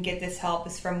way I can get this help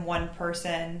is from one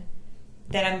person,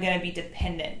 then I'm going to be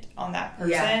dependent on that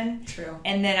person. Yeah, true.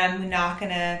 And then I'm not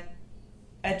going to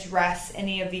address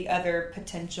any of the other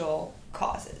potential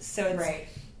causes. So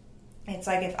it's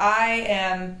like, if I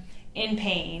am in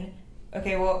pain,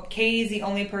 okay, well, Katie's the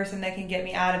only person that can get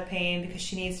me out of pain because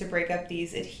she needs to break up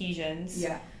these adhesions.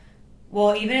 Yeah.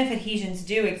 Well, even if adhesions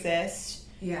do exist,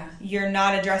 you're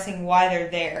not addressing why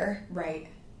they're there. Right.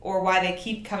 Or why they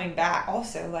keep coming back.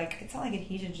 Also, like, it's not like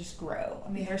adhesions just grow. I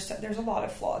mean, there's a lot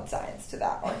of flawed science to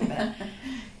that argument.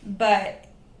 But,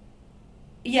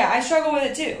 yeah, I struggle with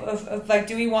it too. Of like,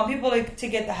 do we want people to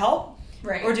get the help?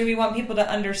 Right. Or do we want people to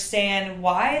understand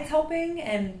why it's helping?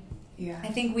 And I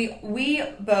think we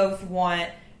both want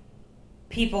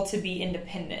people to be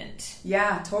independent.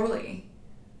 Yeah, totally.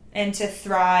 And to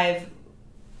thrive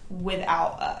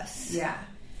without us. Yeah.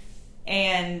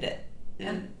 And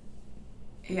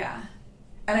yeah.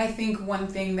 And I think one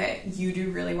thing that you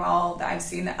do really well, that I've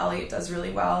seen that Elliot does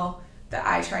really well, that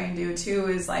I try and do too,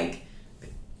 is like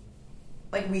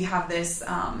we have this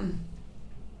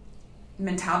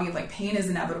mentality of like pain is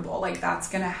inevitable, like that's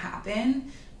gonna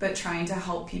happen, but trying to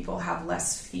help people have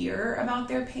less fear about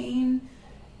their pain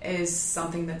is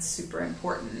something that's super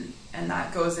important. And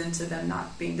that goes into them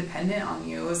not being dependent on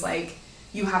you. Is like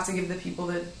you have to give the people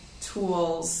the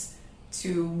tools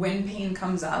to, when pain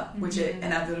comes up, which it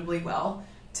inevitably will,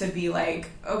 to be like,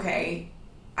 okay,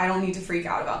 I don't need to freak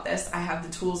out about this. I have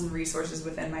the tools and resources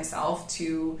within myself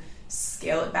to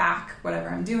scale it back, whatever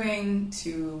I'm doing,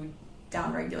 to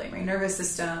downregulate my nervous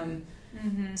system,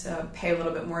 to pay a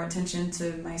little bit more attention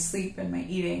to my sleep and my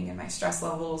eating and my stress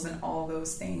levels and all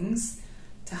those things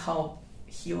to help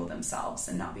heal themselves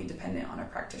and not be dependent on a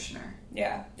practitioner.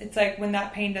 Yeah. It's like when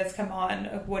that pain does come on,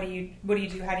 what do you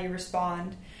do? How do you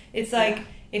respond? It's like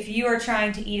if you are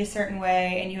trying to eat a certain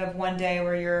way and you have one day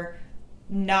where you're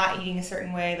not eating a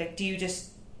certain way, like do you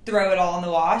just throw it all in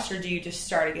the wash or do you just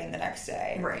start again the next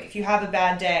day? Right. If you have a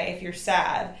bad day, if you're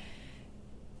sad,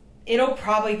 it'll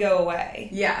probably go away.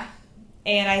 Yeah.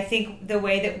 And I think the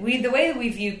way that we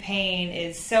view pain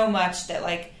is so much that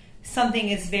like something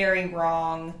is very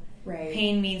wrong. Right.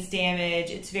 Pain means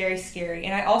damage. It's very scary.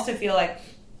 And I also feel like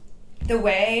the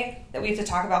way that we have to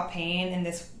talk about pain in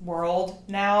this world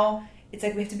now, it's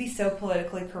like we have to be so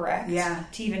politically correct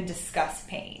to even discuss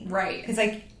pain. Right. Because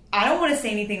like I don't want to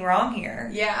say anything wrong here.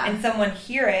 Yeah. And someone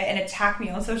hear it and attack me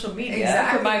on social media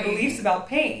for my beliefs about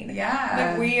pain.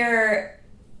 Yeah. Like we're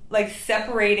like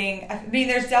separating. I mean,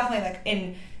 there's definitely like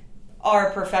in our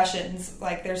professions,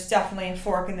 like there's definitely a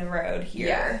fork in the road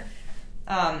here.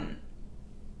 Yeah.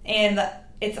 And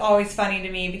it's always funny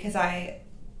to me because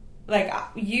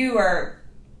you are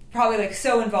probably like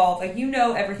so involved, like you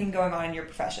know everything going on in your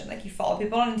profession, like you follow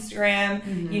people on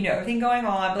Instagram, you know everything going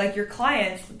on, but like your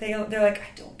clients, they're like, I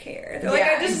don't care, they're like,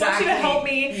 I just want you to help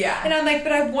me, and I'm like,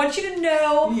 but I want you to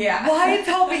know why it's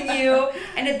helping you.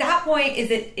 And at that point, is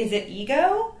it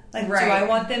ego? Like, do I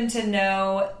want them to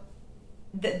know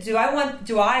that? Do I want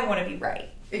to be right?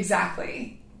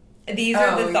 Exactly. These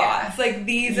are the thoughts. Like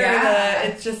these are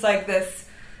it's just like this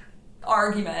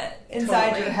argument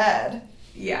inside your head.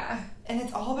 Yeah. And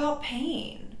it's all about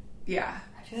pain. Yeah.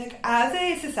 I feel like as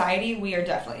a society, we are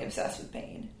definitely obsessed with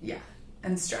pain. Yeah.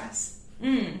 And stress.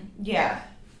 Yeah.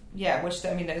 Yeah, which,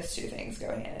 I mean, those two things go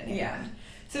hand in hand. Yeah.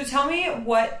 So tell me,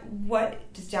 what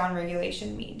does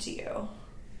downregulation mean to you?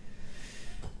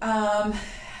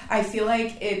 I feel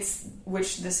like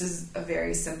which this is a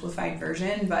very simplified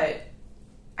version, but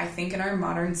I think in our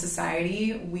modern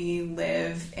society, we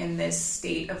live in this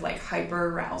state of like hyper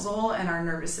arousal, and our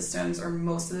nervous systems are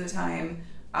most of the time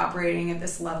operating at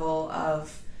this level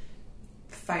of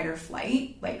fight or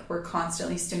flight. Like we're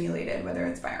constantly stimulated, whether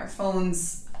it's by our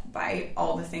phones, by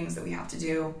all the things that we have to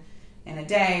do in a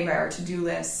day, by our to-do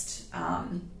list. I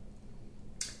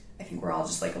think we're all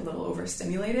just like a little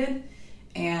overstimulated,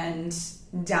 and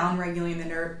downregulating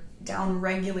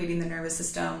the nervous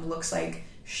system looks like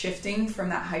shifting from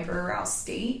that hyper-aroused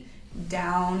state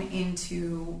down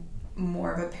into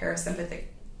more of a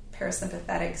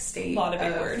parasympathetic state. A lot of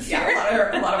big words.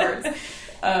 Yeah, a lot of words.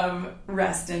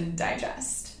 Rest and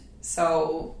digest.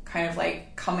 So kind of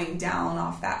like coming down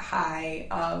off that high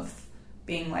of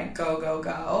being like go, go,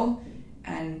 go,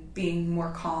 and being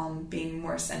more calm, being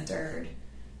more centered,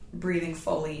 breathing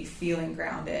fully, feeling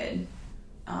grounded.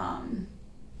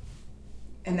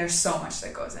 And there's so much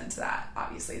that goes into that.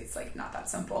 Obviously, it's like not that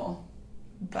simple,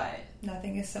 but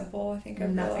nothing is simple. I think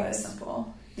nothing is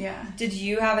simple. Yeah. Did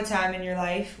you have a time in your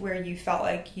life where you felt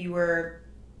like you were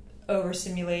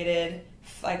overstimulated,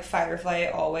 like fight or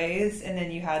flight always, and then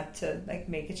you had to like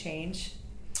make a change?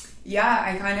 Yeah,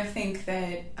 I kind of think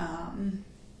that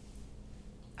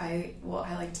I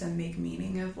like to make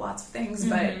meaning of lots of things,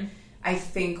 but I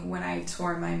think when I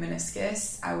tore my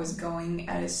meniscus, I was going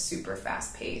at a super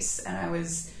fast pace, and I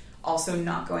was also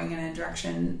not going in a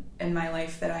direction in my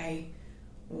life that I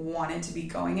wanted to be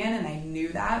going in, and I knew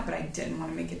that, but I didn't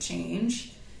want to make a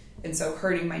change. And so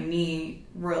hurting my knee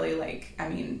really,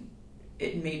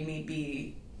 it made me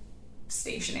be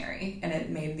stationary, and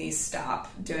it made me stop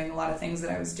doing a lot of things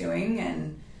that I was doing,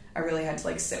 and I really had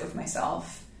to sit with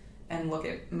myself and look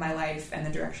at my life and the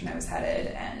direction I was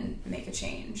headed and make a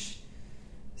change.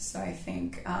 So I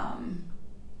think, and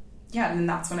then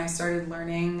that's when I started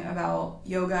learning about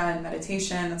yoga and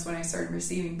meditation. That's when I started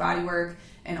receiving bodywork,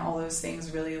 and all those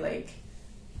things really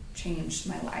changed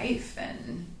my life.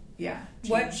 And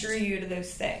what drew you to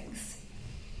those things?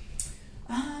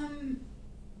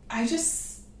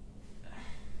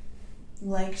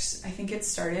 I think it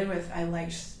started with, I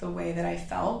liked the way that I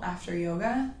felt after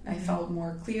yoga. I felt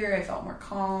more clear. I felt more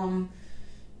calm.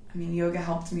 I mean, yoga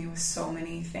helped me with so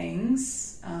many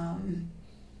things.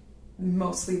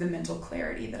 Mostly the mental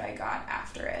clarity that I got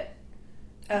after it.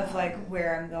 Of like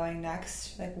where I'm going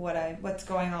next, like what's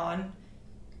going on.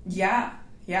 Yeah.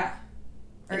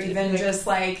 Or even just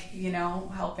like,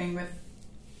 helping with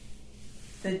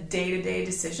the day-to-day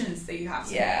decisions that you have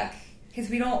to make. Because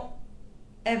we don't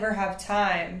ever have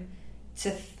time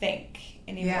to think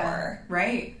anymore. Yeah,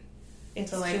 right.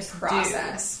 It's to like just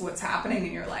process what's happening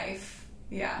in your life.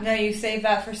 Yeah. No, you save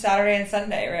that for Saturday and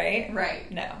Sunday, right?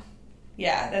 Right. No.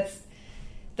 Yeah, that's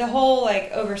the whole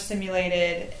like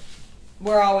overstimulated.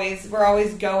 We're always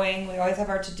going. We always have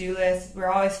our to-do list. We're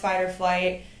always fight or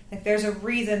flight. Like there's a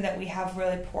reason that we have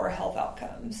really poor health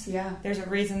outcomes. Yeah. There's a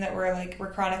reason that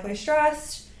we're chronically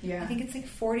stressed. Yeah. I think it's like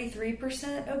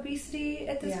 43% obesity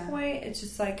at this point. It's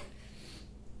just like,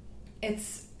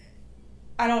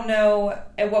 I don't know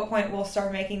at what point we'll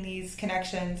start making these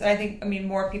connections. And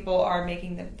more people are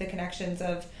making the connections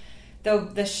of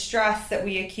the stress that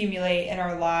we accumulate in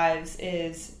our lives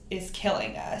is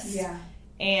killing us. Yeah.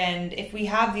 And if we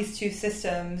have these two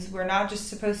systems, we're not just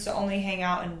supposed to only hang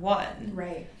out in one.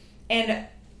 Right. And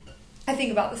I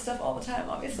think about this stuff all the time,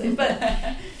 obviously.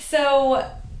 But so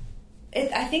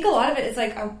I think a lot of it is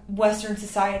like a Western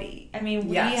society. I mean,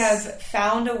 we have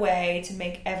found a way to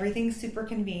make everything super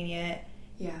convenient.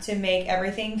 Yeah. To make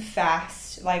everything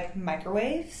fast, like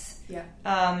microwaves.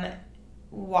 Yeah.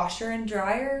 Washer and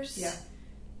dryers. Yeah.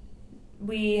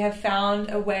 We have found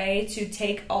a way to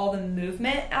take all the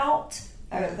movement out.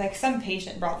 Like some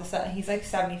patient brought this up, and he's like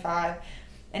 75,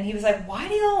 and he was like, "Why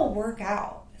do y'all work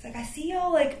out?" It's like, I see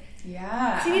y'all like,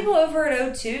 I see people over at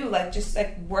O2 like just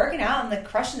like working out and like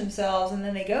crushing themselves, and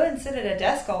then they go and sit at a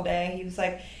desk all day. He was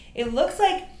like, it looks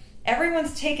like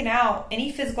everyone's taken out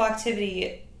any physical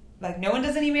activity. Like no one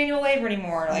does any manual labor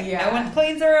anymore. Like no one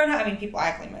cleans their own house. I mean,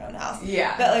 I clean my own house.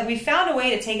 Yeah. But like we found a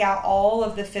way to take out all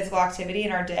of the physical activity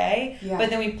in our day, but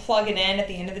then we plug it in at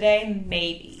the end of the day,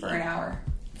 maybe. For an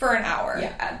hour.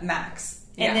 Yeah, at max.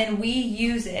 And then we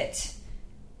use it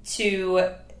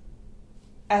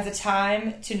as a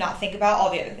time to not think about all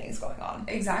the other things going on.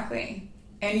 Exactly.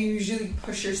 And you usually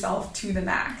push yourself to the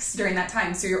max during that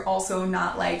time. So you're also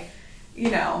not like,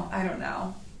 I don't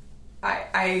know.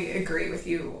 I agree with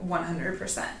you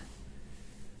 100%.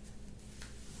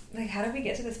 Like, how did we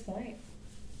get to this point?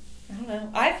 I don't know.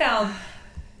 I found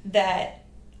that,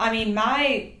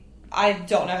 I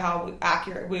don't know how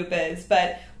accurate Whoop is,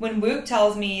 but when Whoop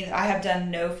tells me that I have done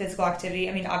no physical activity,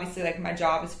 obviously, like, my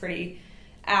job is pretty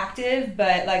active,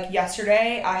 but, like,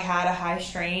 yesterday I had a high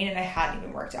strain and I hadn't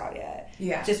even worked out yet.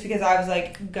 Yeah. Just because I was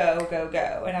like, go, go,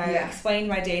 go. And I explained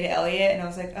my day to Elliot, and I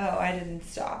was like, oh, I didn't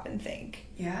stop and think.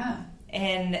 Yeah.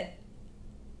 And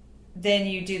then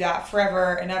you do that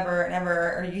forever and ever and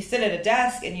ever, or you sit at a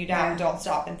desk and you don't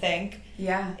stop and think.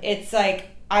 Yeah. It's like,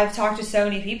 I've talked to so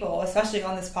many people, especially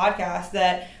on this podcast,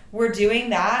 that were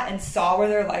doing that and saw where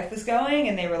their life was going,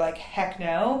 and they were like, heck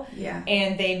no. Yeah.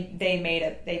 And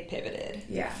they pivoted.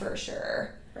 Yeah. For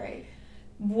sure. Right.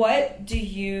 What do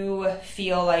you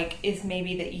feel like is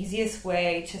maybe the easiest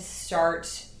way to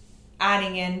start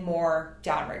adding in more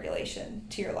downregulation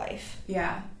to your life?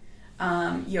 Yeah.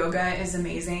 Yoga is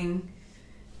amazing.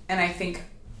 And I think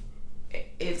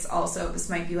it's also, this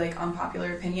might be like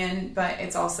unpopular opinion, but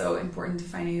it's also important to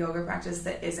find a yoga practice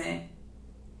that isn't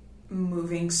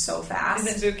moving so fast.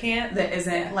 Isn't boot camp? That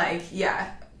isn't like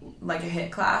a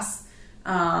HIIT class.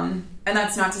 And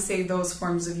that's not to say those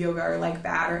forms of yoga are like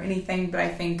bad or anything, but I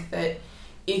think that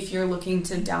if you're looking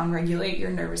to downregulate your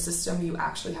nervous system, you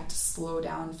actually have to slow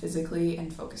down physically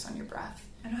and focus on your breath.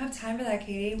 I don't have time for that,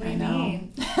 Katie. What do you know.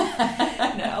 mean?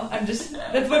 No, that's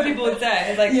what people would say.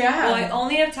 It's like, well, I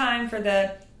only have time for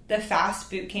the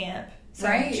fast boot camp, so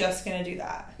I'm just going to do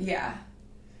that. Yeah.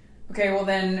 Okay, well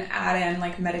then add in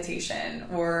like meditation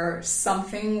or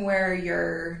something where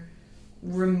you're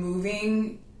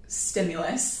removing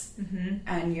stimulus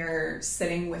and you're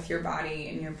sitting with your body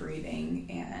and you're breathing.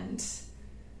 And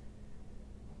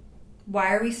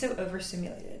why are we so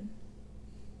overstimulated?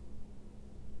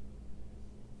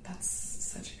 That's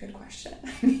such a good question.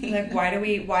 Like, why do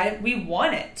we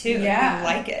want it too? Yeah. We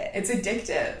like it. It's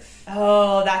addictive.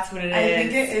 Oh, that's what it is. I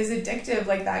think it is addictive,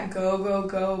 like that go, go,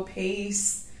 go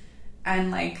pace.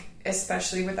 And like,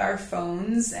 especially with our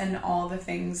phones and all the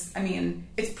things,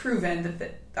 it's proven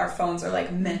that our phones are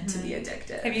like meant to be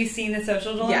addictive. Have you seen The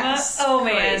Social Dilemma? Yes. Oh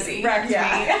man, Crazy. wrecked me.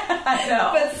 I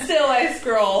know. But still I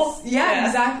scroll. Yeah,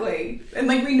 exactly. And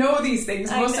like, we know these things.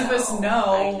 Most of us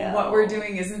know I know what we're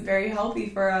doing isn't very healthy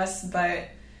for us, but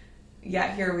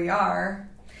yet here we are.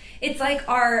 It's like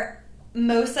our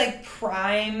most like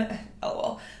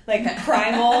primal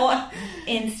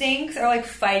instincts are like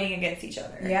fighting against each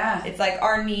other. Yeah. It's like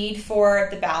our need for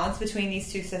the balance between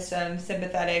these two systems,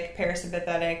 sympathetic,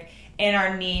 parasympathetic, and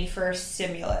our need for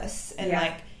stimulus. And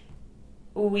like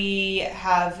we don't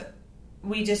have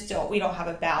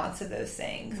a balance of those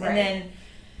things. Right. And then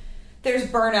there's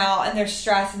burnout and there's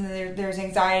stress and there's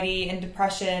anxiety and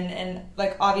depression, and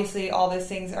like obviously all those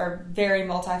things are very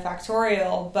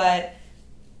multifactorial, but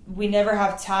we never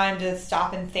have time to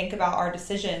stop and think about our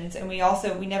decisions, and we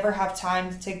never have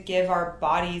time to give our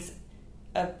bodies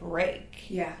a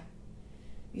break.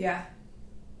 Yeah,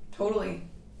 totally.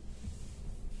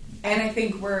 And I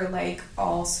think we're like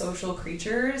all social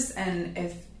creatures, and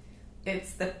if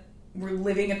it's we're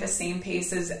living at the same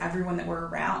pace as everyone that we're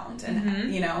around,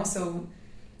 and you know, so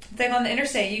it's like on the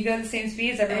interstate, you go the same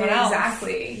speed as everyone else.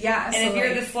 Exactly. Yeah. And so if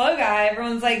you're the slow guy,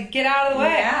 everyone's like, get out of the way.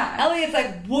 Yeah. Elliot's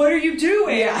like, what are you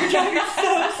doing? Yeah. You're driving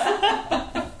so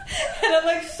slow. And I'm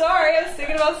like, sorry, I was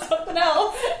thinking about something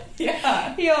else.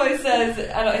 Yeah. He always says,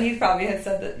 he probably has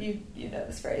said that, you know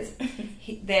this phrase,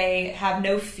 they have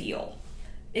no feel.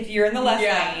 If you're in the left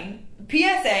lane,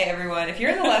 PSA everyone, if you're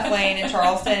in the left lane in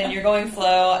Charleston and you're going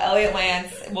slow, Elliot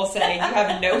Lance will say you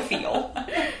have no feel.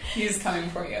 He's coming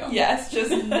for you. Yes,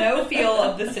 just no feel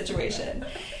of the situation.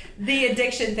 The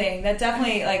addiction thing, that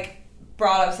definitely like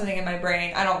brought up something in my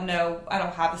brain. I don't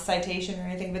have a citation or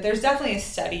anything, but there's definitely a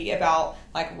study about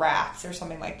like rats or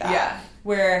something like that. Yeah.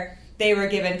 Where they were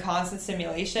given constant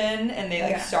stimulation and they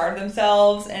like starved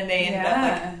themselves and they ended up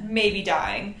like maybe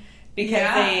dying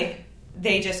because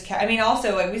they just kept, I mean,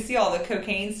 also, like, we see all the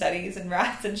cocaine studies and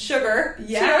rats and sugar.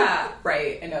 Yeah. Too.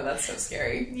 Right. I know, that's so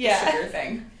scary. Yeah. The sugar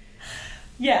thing.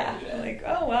 Yeah. Like,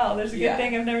 oh, wow, there's a good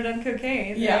thing I've never done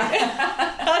cocaine.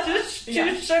 Yeah. I'll just do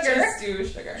sugar. Just do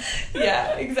sugar.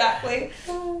 Yeah, exactly.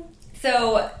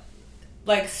 So,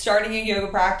 like, starting a yoga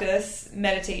practice,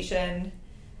 meditation.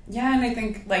 Yeah, and I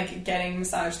think, like, getting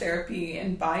massage therapy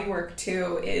and body work,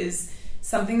 too, is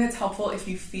something that's helpful if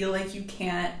you feel like you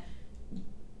can't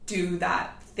do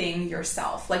that thing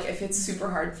yourself. Like if it's super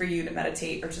hard for you to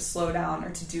meditate or to slow down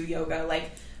or to do yoga,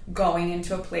 like going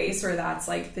into a place where that's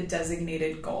like the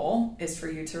designated goal is for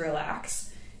you to relax,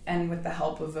 and with the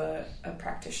help of a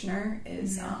practitioner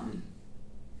is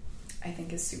I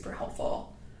think is super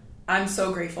helpful. I'm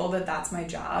so grateful that that's my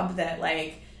job, that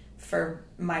like for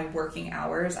my working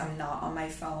hours I'm not on my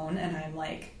phone and I'm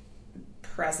like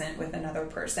present with another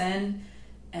person.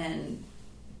 And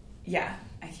yeah,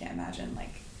 I can't imagine like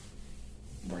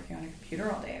working on a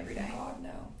computer all day every day. God,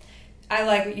 no. I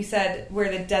like what you said,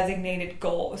 where the designated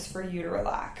goal is for you to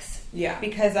relax. Yeah.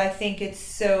 Because I think it's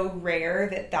so rare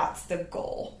that that's the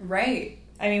goal. Right.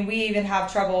 I mean, we even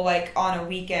have trouble like on a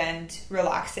weekend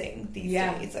relaxing these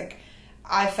days. Like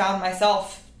I found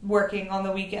myself working on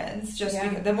the weekends just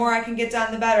because the more I can get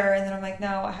done, the better. And then I'm like,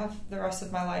 no, I have the rest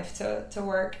of my life to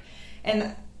work.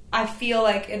 And I feel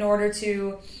like in order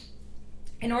to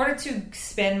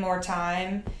spend more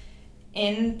time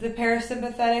in the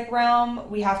parasympathetic realm,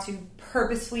 we have to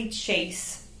purposefully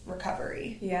chase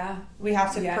recovery. Yeah. We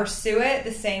have to pursue it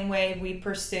the same way we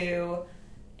pursue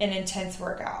an intense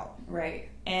workout. Right.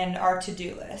 And our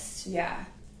to-do list. Yeah.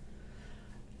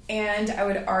 And I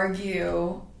would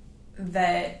argue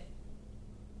that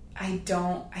I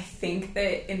think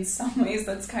that in some ways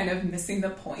that's kind of missing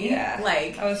the point. Yeah.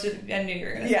 Like I knew you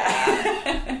were going to say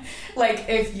that. Like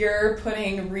if you're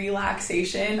putting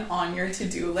relaxation on your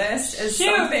to-do list as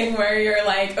something where you're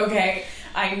like, okay,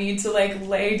 I need to like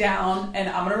lay down and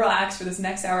I'm going to relax for this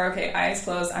next hour. Okay, eyes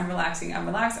closed. I'm relaxing. I'm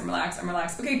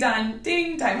relaxed. Okay, done.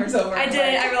 Ding. Timer's over. I did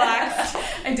it. I relaxed.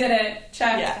 I did it.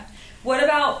 Check. Yeah. What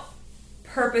about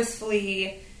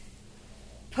purposefully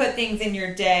put things in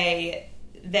your day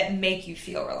that make you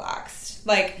feel relaxed?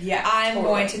 Like, I'm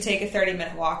going to take a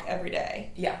 30-minute walk every day.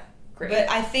 Yeah, great. But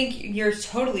I think you're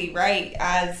totally right.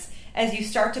 As you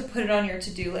start to put it on your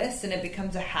to-do list and it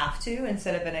becomes a have to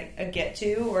instead of a get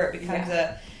to, or it becomes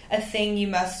a thing you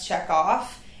must check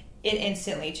off, it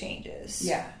instantly changes.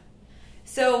 Yeah.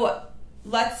 So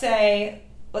let's say,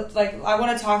 I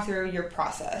want to talk through your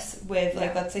process with,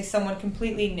 let's say someone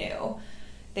completely new.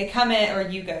 They come in, or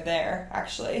you go there,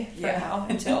 actually, for now,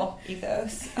 until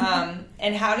Ethos.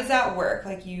 And how does that work?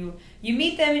 Like, you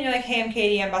meet them, and you're like, hey, I'm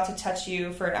Katie, I'm about to touch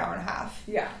you for an hour and a half.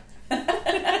 Yeah.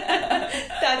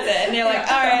 That's it. And you're like,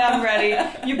 all right, I'm ready.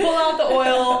 You pull out the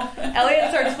oil.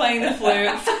 Elliot starts playing the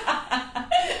flute.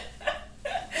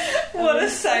 What a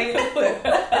sight.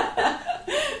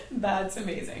 That's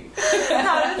amazing.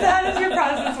 How does your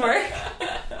process work?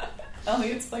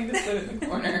 Elliot's playing the flute in the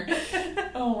corner.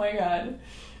 Oh my god.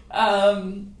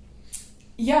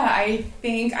 Yeah, I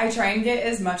think I try and get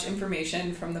as much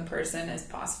information from the person as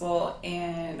possible,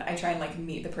 and I try and like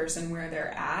meet the person where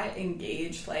they're at,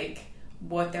 engage like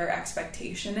what their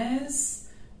expectation is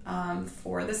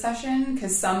for the session,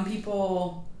 because some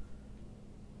people,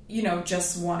 you know,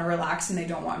 just want to relax and they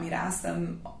don't want me to ask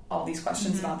them all these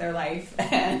questions about their life,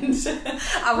 and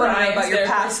I want to know about your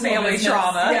past family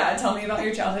trauma. Yeah, tell me about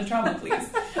your childhood trauma, please.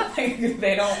 Like,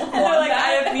 they don't want they're like, that.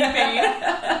 I have knee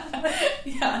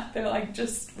pain. Yeah, they're like,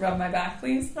 just rub my back,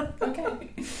 please. Okay.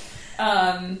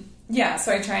 Yeah,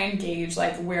 so I try and gauge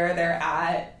like where they're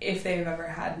at, if they've ever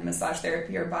had massage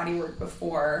therapy or body work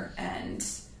before, and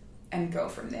go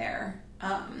from there.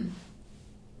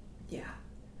 Yeah.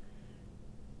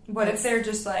 What if they're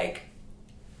just like,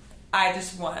 I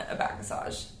just want a back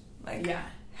massage? Like, yeah.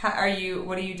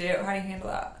 What do you do? How do you handle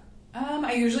that?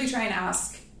 I usually try and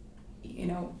ask, you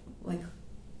know, like,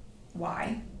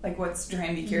 why? Like, try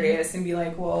and be curious and be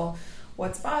like, well,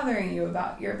 what's bothering you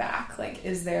about your back? Like,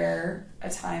 is there a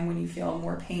time when you feel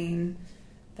more pain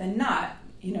than not?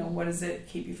 You know, what does it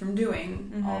keep you from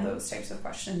doing? All those types of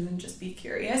questions, and just be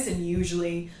curious. And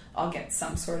usually I'll get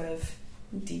some sort of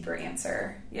deeper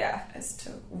answer, as to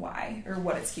why or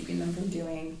what it's keeping them from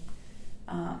doing.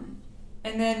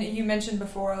 And then you mentioned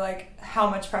before, like, how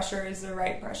much pressure is the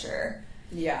right pressure?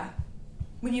 Yeah.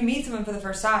 When you meet someone for the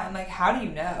first time, like, how do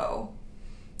you know?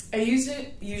 I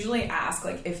usually ask,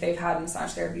 like, if they've had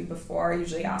massage therapy before. I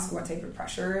usually ask what type of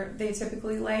pressure they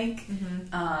typically like.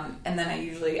 And then I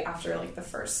usually, after, like, the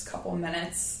first couple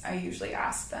minutes, I usually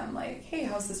ask them, like, hey,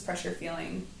 how's this pressure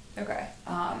feeling? Okay.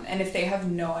 And if they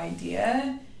have no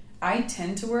idea, I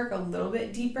tend to work a little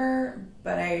bit deeper,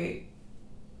 but I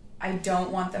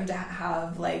don't want them to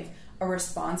have, like, a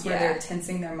response where they're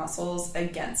tensing their muscles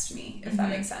against me, if that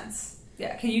makes sense.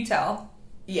 Yeah. Can you tell?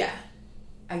 Yeah.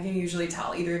 I can usually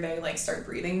tell. Either they, like, start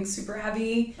breathing super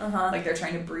heavy, like they're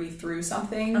trying to breathe through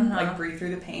something, like breathe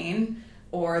through the pain,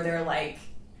 or they're, like,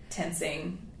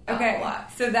 tensing a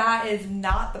lot. So that is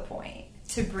not the point,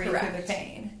 to breathe through the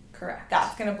pain. Correct.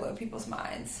 That's going to blow people's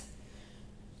minds.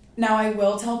 Now, I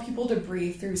will tell people to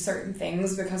breathe through certain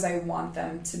things because I want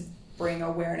them to bring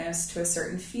awareness to a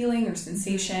certain feeling or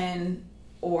sensation,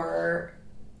 or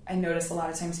I notice a lot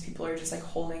of times people are just, like,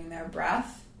 holding their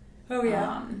breath. Oh,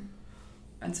 yeah.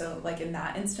 And so, like, in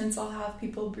that instance, I'll have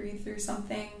people breathe through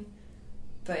something.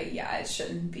 But, yeah, it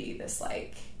shouldn't be this,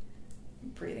 like,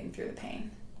 breathing through the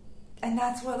pain. And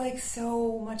that's what, like,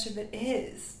 so much of it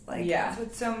is. Like, that's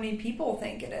what so many people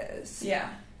think it is. Yeah.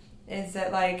 Is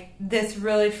that, like, this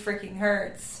really freaking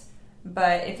hurts,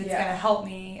 but if it's going to help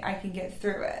me, I can get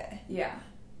through it. Yeah.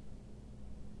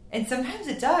 And sometimes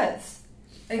it does.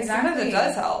 Exactly. Like, sometimes it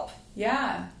does help.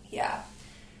 Yeah. Yeah.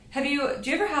 Do you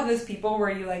ever have those people where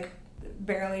you, like,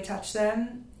 barely touch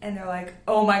them and they're like,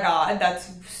 oh my god,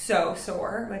 that's so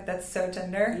sore, like, that's so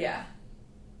tender? Yeah.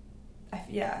 I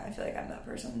feel like I'm that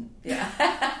person. Yeah.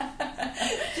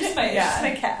 just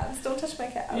my calves. Don't touch my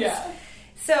calves. Yeah.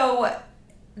 So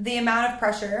the amount of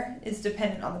pressure is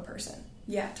dependent on the person.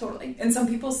 Yeah, totally. And some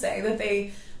people say that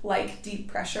they like deep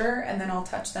pressure, and then I'll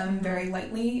touch them very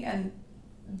lightly, and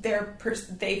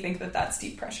they think that that's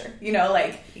deep pressure. You know,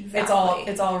 like, exactly.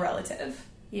 It's all relative.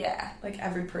 Yeah. Like,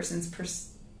 every person's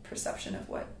perception of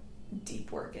what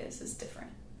deep work is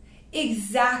different.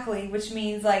 Exactly, which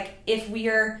means, like, if we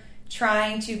are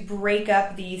trying to break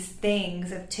up these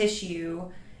things of tissue,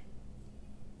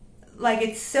 like,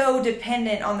 it's so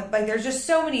dependent on the, like, there's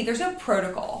no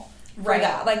protocol for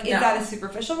that. Like, is that a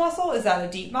superficial muscle? Is that a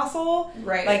deep muscle?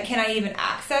 Right. Like, can I even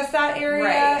access that area?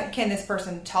 Right. Can this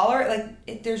person tolerate, like,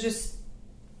 it's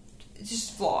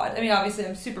just flawed. I mean, obviously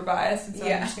I'm super biased, and so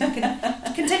I'm just going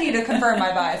to continue to confirm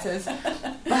my biases.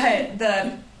 But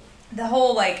the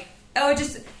whole, like,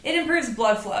 it improves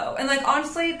blood flow. And, like,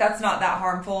 honestly, that's not that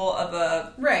harmful of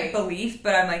a belief,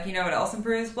 but I'm like, you know what else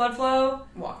improves blood flow?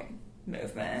 Walking.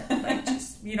 Movement. Like,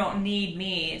 just, you don't need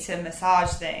me to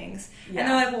massage things. Yeah. And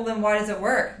they're like, well, then why does it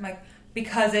work? I'm like,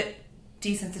 because it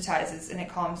desensitizes and it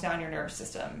calms down your nervous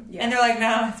system. Yeah. And they're like,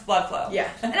 no, it's blood flow. Yeah.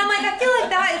 And I'm like, I feel like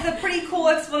that is a pretty cool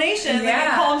explanation. Yeah. Like,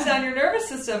 it calms down your nervous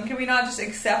system. Can we not just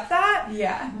accept that?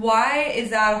 Yeah. Why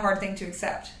is that a hard thing to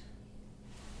accept?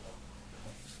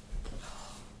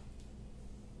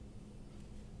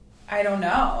 I don't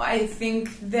know. I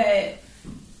think that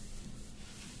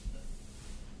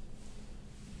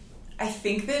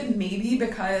maybe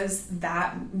because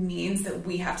that means that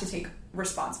we have to take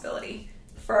responsibility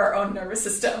for our own nervous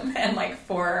system and, like,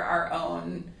 for our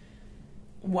own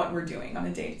what we're doing on a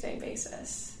day-to-day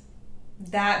basis.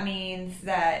 That means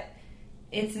that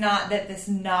it's not that this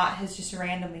knot has just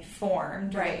randomly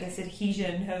formed, right? Or this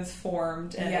adhesion has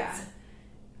formed, and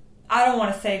I don't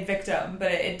want to say victim,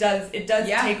 but it does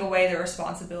take away the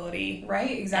responsibility.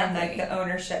 Right, exactly. And like the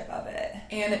ownership of it.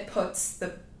 And it puts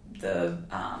the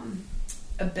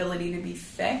ability to be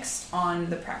fixed on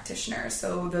the practitioner.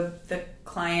 So the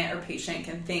client or patient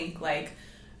can think like,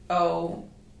 oh,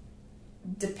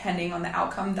 depending on the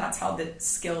outcome, that's how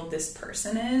skilled this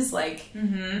person is. Like,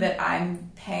 that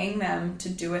I'm paying them to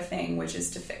do a thing, which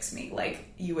is to fix me. Like,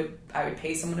 I would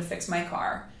pay someone to fix my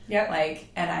car. Yep. Like,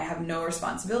 and I have no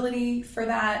responsibility for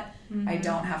that. I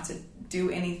don't have to do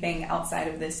anything outside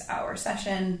of this hour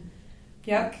session.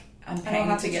 Yep. Like, I'm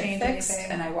paying to get fixed,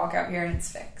 and I walk out here and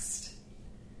it's fixed.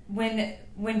 When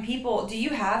people, do you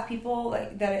have people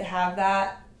like that have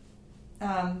that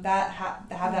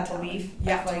that belief?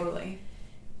 Yeah, like, totally.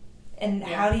 And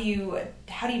how do you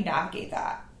navigate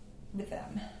that with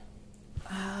them?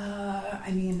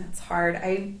 I mean, it's hard.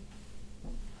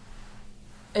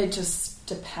 It just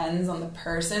depends on the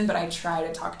person, but I try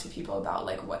to talk to people about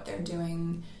like what they're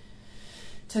doing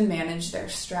to manage their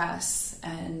stress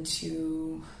and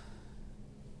to,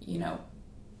 you know,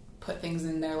 put things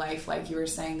in their life, like you were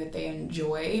saying, that they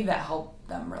enjoy, that help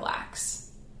them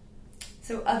relax.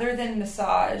 So other than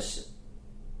massage,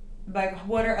 like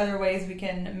what are other ways we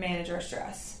can manage our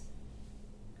stress?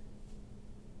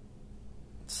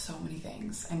 So many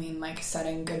things. I mean, like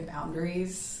setting good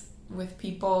boundaries with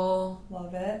people.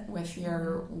 Love it. With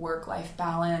your work-life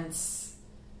balance.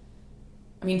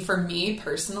 I mean, for me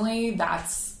personally,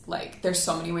 that's like, there's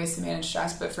so many ways to manage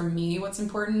stress, but for me, what's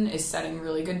important is setting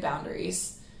really good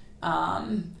boundaries.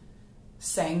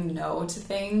 Saying no to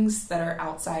things that are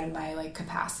outside of my like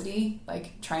capacity,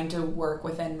 like trying to work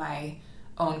within my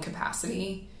own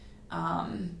capacity,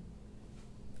 and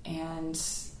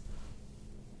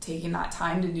taking that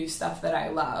time to do stuff that I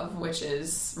love, which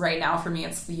is right now for me,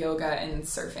 it's the yoga and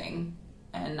surfing.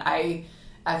 And I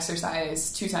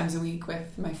exercise 2 times a week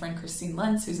with my friend Christine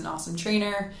Lentz, who's an awesome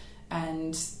trainer.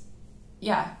 And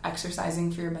yeah,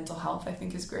 exercising for your mental health, I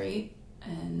think, is great.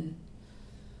 And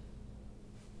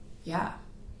yeah.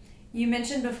 You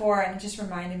mentioned before, and it just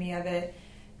reminded me of it,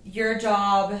 your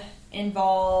job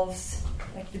involves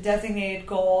like the designated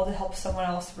goal to help someone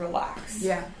else relax.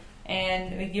 Yeah.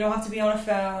 And you don't have to be on a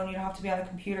phone, you don't have to be on a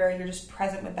computer, you're just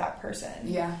present with that person.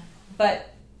 Yeah. But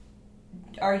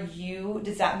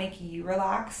does that make you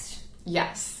relaxed?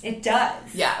 Yes. It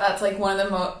does. Yeah, that's like one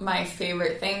of my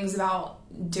favorite things about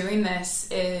doing this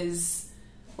is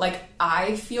like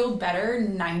I feel better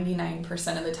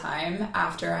 99% of the time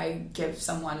after I give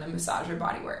someone a massage or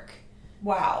body work.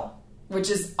 Wow. Which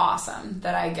is awesome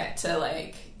that I get to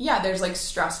like, yeah, there's like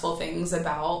stressful things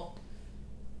about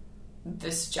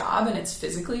this job and it's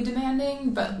physically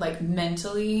demanding, but like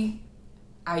mentally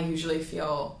I usually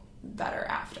feel better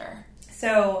after.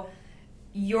 So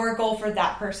your goal for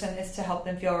that person is to help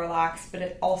them feel relaxed, but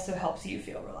it also helps you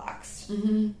feel relaxed.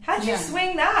 Mm-hmm. How'd you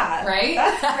swing that? Right?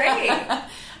 That's great.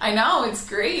 I know, it's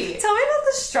great. Tell me about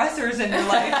the stressors in your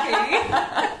life,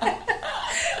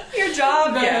 Katie. Your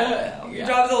job, Your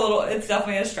job's it's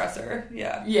definitely a stressor.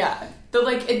 Yeah. Yeah. The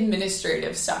like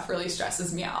administrative stuff really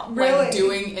stresses me out. Really? Like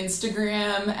doing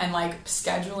Instagram and like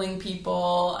scheduling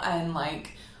people and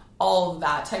like all of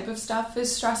that type of stuff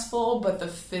is stressful, but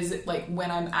the like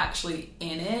when I'm actually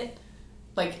in it,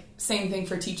 like same thing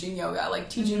for teaching yoga. Like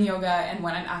teaching yoga and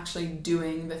when I'm actually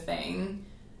doing the thing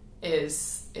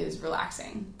is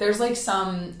relaxing. There's like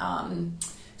some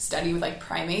study with like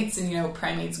primates, and you know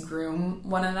primates groom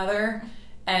one another,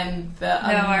 and the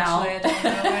amount... Actually I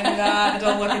don't know any of that. I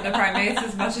don't look into primates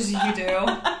as much as you do.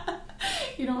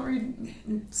 You don't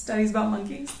read studies about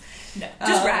monkeys? No,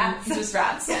 just rats. Just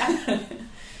rats. Yeah.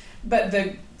 But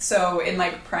so in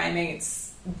like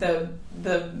primates, the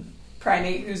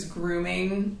primate who's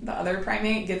grooming the other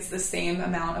primate gets the same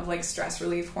amount of like stress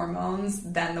relief hormones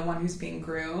than the one who's being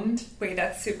groomed. Wait,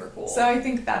 that's super cool. So I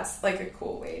think that's like a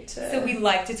cool way to... So we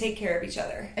like to take care of each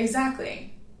other.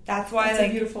 Exactly. That's why that's like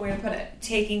a beautiful way to put it.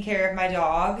 Taking care of my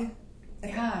dog,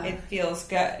 yeah, it feels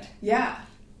good. Yeah,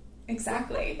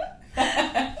 exactly.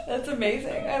 That's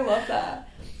amazing. I love that.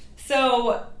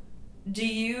 So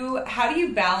how do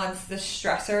you balance the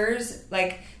stressors?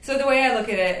 Like, so the way I look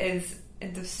at it is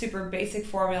the super basic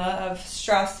formula of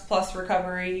stress plus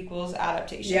recovery equals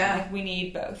adaptation. Yeah. Like we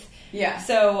need both. Yeah.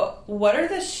 So what are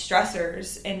the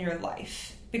stressors in your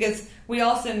life? Because we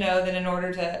also know that in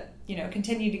order to,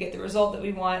 continue to get the result that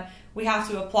we want, we have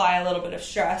to apply a little bit of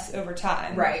stress over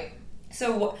time. Right.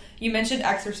 So you mentioned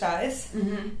exercise.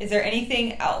 Mm-hmm. Is there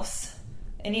anything else?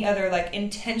 Any other like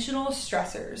intentional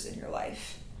stressors in your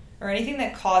life? Or anything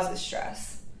that causes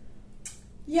stress?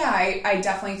 Yeah, I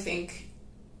definitely think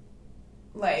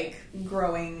like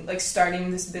growing, like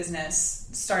starting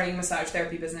massage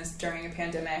therapy business during a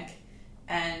pandemic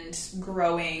and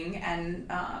growing and,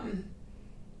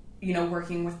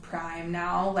 working with Prime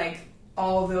now, like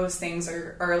all those things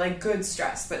are like good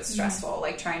stress, but stressful,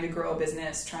 like trying to grow a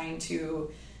business, trying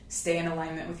to stay in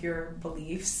alignment with your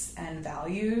beliefs and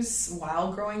values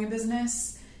while growing a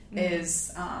business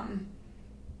is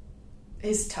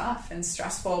tough and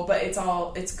stressful, but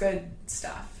it's good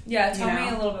stuff. Yeah, tell me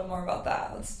a little bit more about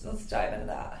that. Let's dive into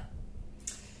that.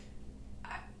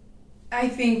 I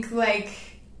think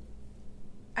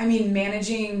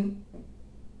managing,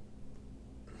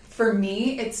 for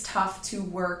me, it's tough to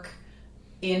work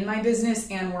in my business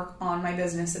and work on my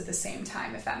business at the same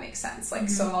time, if that makes sense. Like,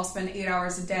 so I'll spend 8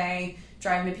 hours a day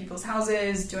driving to people's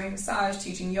houses, doing massage,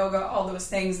 teaching yoga, all those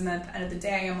things. And then at the end of the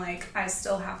day, I'm like, I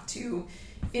still have to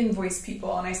invoice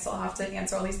people and I still have to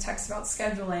answer all these texts about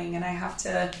scheduling and I have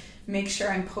to make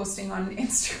sure I'm posting on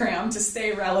Instagram to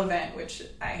stay relevant, which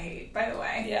I hate, by the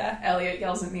way. Yeah. Elliot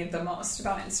yells at me the most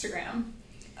about Instagram.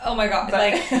 Oh my God.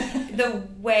 Like the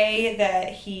way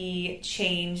that he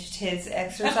changed his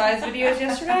exercise videos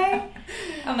yesterday,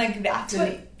 I'm like, that's what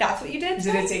you did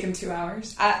today? Did it take him 2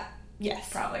 hours?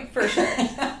 Yes. Probably. For sure.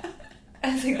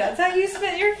 I was like, that's how you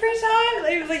spent your free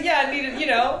time? He was like, yeah, I needed,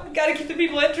 gotta keep the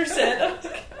people interested. I was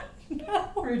like, no.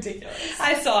 Ridiculous.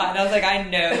 I saw it and I was like, I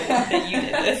know that you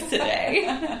did this today.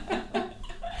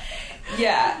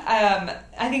 Yeah.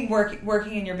 I think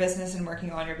working in your business and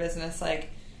working on your business,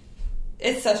 like,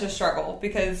 it's such a struggle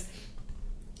because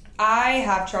I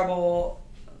have trouble,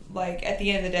 like, at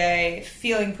the end of the day,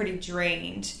 feeling pretty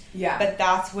drained. Yeah. But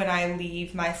that's when I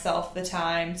leave myself the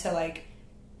time to, like,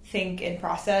 think and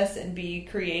process and be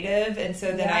creative. And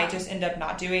so then I just end up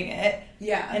not doing it.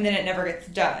 Yeah. And then it never gets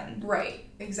done. Right.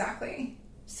 Exactly.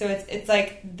 So it's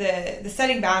like the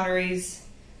setting boundaries,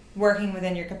 working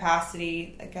within your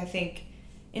capacity. Like, I think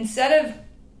instead of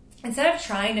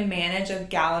trying to manage a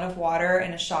gallon of water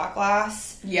in a shot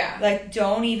glass, like,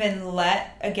 don't even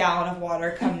let a gallon of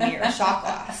water come near a shot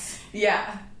glass.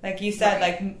 Yeah. Like you said,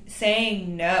 like,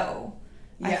 saying no.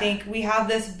 Yeah. I think we have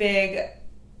this big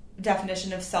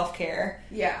definition of self-care.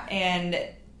 Yeah. And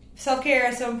self-care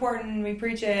is so important. We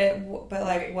preach it, but,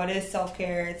 like, what is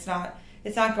self-care? It's not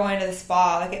going to the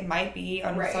spa. Like, it might be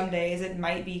on some days. It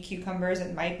might be cucumbers.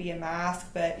 It might be a mask.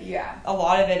 But a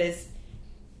lot of it is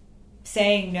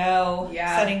saying no,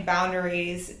 setting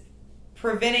boundaries,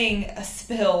 preventing a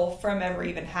spill from ever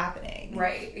even happening.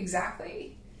 Right,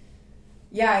 exactly.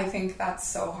 Yeah, I think that's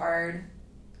so hard.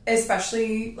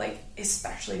 Especially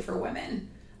for women.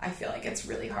 I feel like it's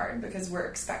really hard because we're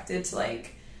expected to,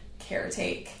 like,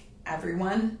 caretake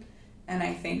everyone. And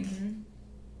I think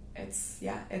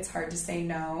it's hard to say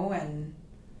no,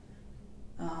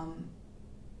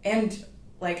 and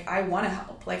like, I want to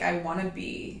help. Like, I want to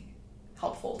be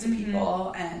helpful to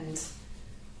people, and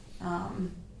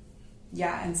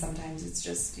and sometimes it's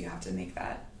just, you have to make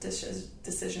that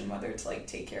decision whether to, like,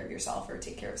 take care of yourself or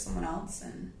take care of someone else.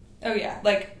 And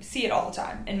like, see it all the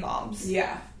time in moms,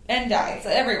 and dads,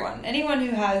 anyone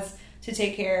who has to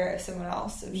take care of someone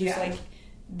else. It's just like,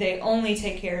 they only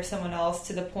take care of someone else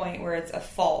to the point where it's a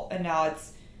fault, and now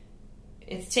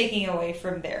it's taking away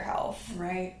from their health.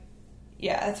 Right.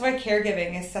 Yeah, that's why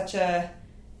caregiving is such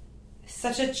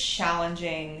a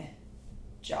challenging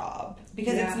job,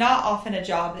 because it's not often a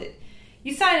job that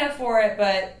you sign up for it,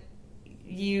 but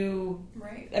you,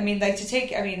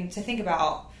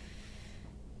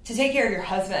 to take care of your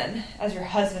husband as your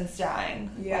husband's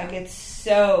dying. Yeah. Like, it's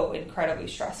so incredibly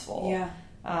stressful. Yeah.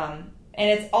 And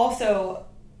it's also,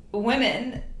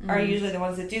 women are usually the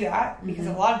ones that do that because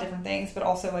of a lot of different things, but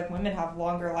also, like, women have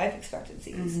longer life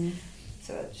expectancies.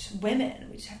 So it's just women.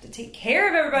 We just have to take care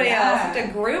of everybody else. We have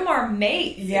to groom our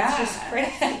mates. Yeah. It's just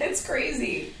crazy. It's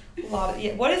crazy.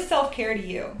 What is self-care to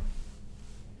you?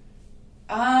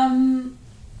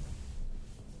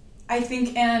 I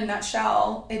think, in a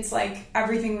nutshell, it's like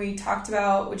everything we talked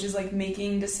about, which is, like,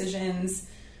 making decisions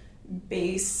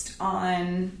based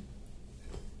on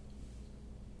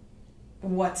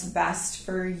what's best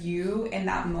for you in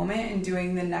that moment and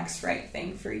doing the next right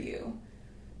thing for you.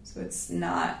 So it's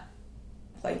not,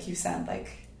 like you said,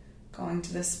 like, going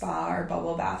to the spa or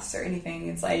bubble baths or anything.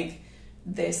 It's like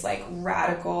this, like,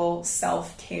 radical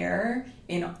self-care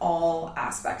in all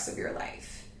aspects of your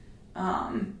life.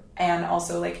 And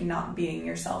also, like, not beating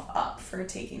yourself up for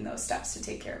taking those steps to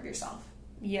take care of yourself.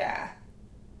 Yeah.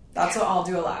 That's what I'll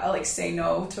do a lot. I'll, like, say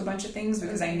no to a bunch of things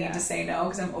because I need to say no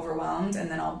because I'm overwhelmed, and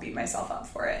then I'll beat myself up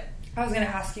for it. I was going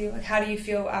to ask you, like, how do you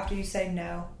feel after you say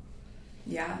no?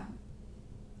 Yeah.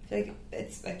 I feel like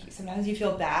it's like sometimes you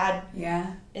feel bad.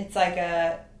 Yeah. It's like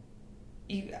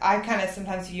I kind of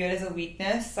sometimes view it as a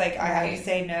weakness. Like, I have to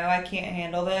say, no, I can't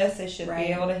handle this. I should be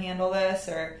able to handle this.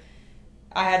 Or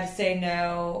I had to say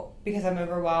no because I'm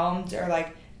overwhelmed. Or,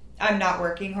 like, I'm not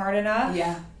working hard enough.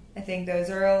 Yeah. I think those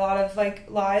are a lot of, like,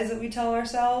 lies that we tell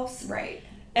ourselves. Right.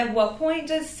 At what point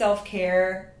does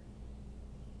self-care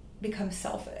become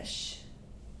selfish?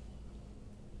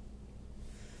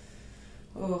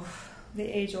 Oof. The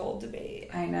age-old debate.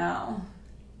 I know.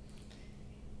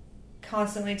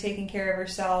 Constantly taking care of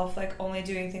yourself, like, only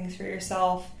doing things for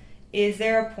yourself. Is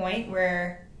there a point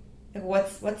where, like,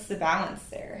 what's the balance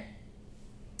there?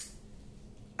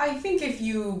 I think if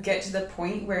you get to the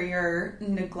point where you're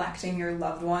neglecting your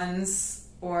loved ones,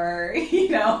 or, you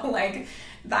know, like,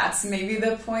 that's maybe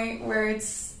the point where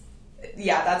it's,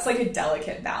 that's like a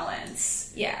delicate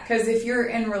balance. Yeah. Because if you're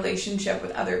in relationship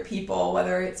with other people,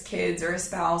 whether it's kids or a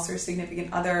spouse or a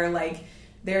significant other, like,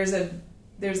 there's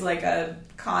like a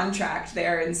contract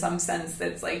there in some sense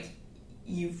that's like,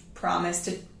 you've promised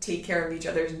to take care of each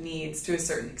other's needs to a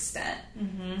certain extent.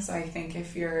 Mm-hmm. So I think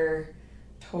if you're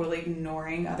totally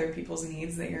ignoring other people's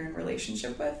needs that you're in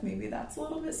relationship with, maybe that's a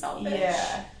little bit selfish.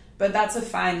 Yeah. But that's a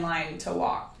fine line to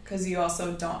walk, because you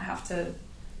also don't have to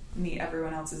meet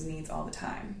everyone else's needs all the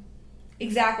time.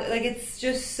 Exactly. Like, it's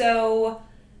just so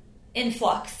in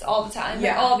flux all the time.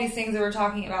 Yeah. Like, all these things that we're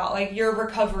talking about, like your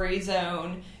recovery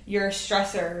zone, your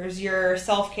stressors, your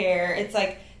self-care. It's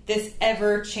like this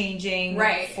ever-changing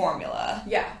formula.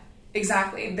 Yeah,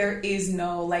 exactly. There is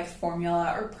no, like,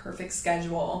 formula or perfect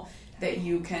schedule that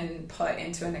you can put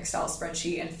into an Excel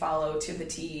spreadsheet and follow to the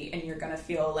T, and you're going to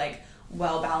feel, like,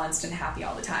 well-balanced and happy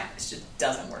all the time. It just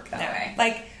doesn't work that way.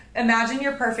 Like, imagine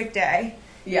your perfect day.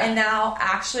 Yeah. And now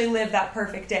actually live that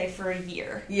perfect day for a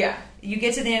year. Yeah. You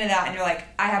get to the end of that and you're like,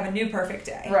 I have a new perfect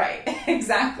day. Right.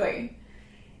 Exactly.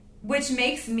 Which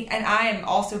makes me, and I am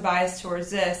also biased towards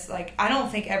this, like, I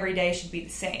don't think every day should be the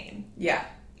same. Yeah.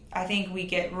 I think we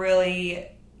get really,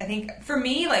 I think for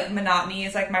me, like, monotony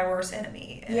is like my worst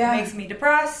enemy. It makes me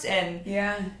depressed, and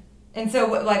so,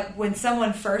 like, when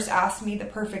someone first asked me the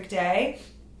perfect day,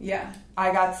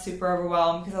 I got super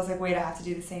overwhelmed because I was like, wait, I have to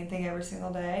do the same thing every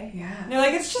single day. Yeah. And they're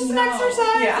like, it's just an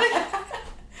exercise. Yeah.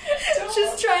 Like,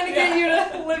 just trying to get you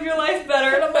to live your life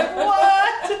better. And I'm like,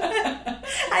 what?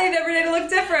 I need every day to look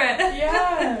different.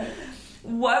 Yeah.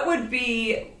 What would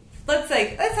be, let's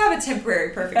have a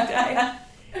temporary perfect day.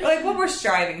 Like, what we're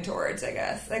striving towards, I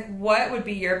guess. Like, what would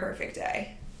be your perfect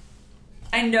day?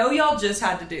 I know y'all just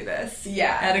had to do this.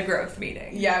 Yeah. At a growth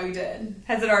meeting. Yeah, we did.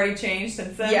 Has it already changed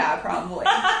since then? Yeah, probably.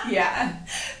 Yeah.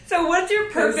 So what's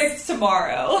your perfect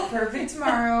tomorrow? Perfect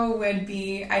tomorrow would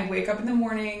be, I'd wake up in the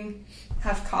morning,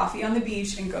 have coffee on the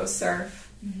beach, and go surf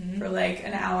for like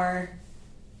an hour,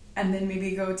 and then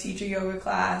maybe go teach a yoga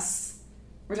class.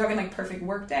 We're talking like perfect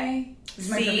work day. This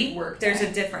is my perfect work day. There's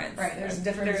a difference. Right, there's a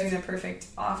difference between a perfect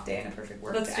off day and a perfect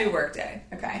work day. Let's do work day.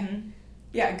 Okay. Mm-hmm.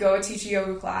 Yeah, go teach a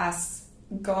yoga class,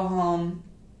 go home,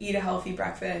 eat a healthy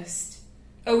breakfast.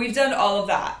 Oh, we've done all of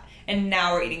that, and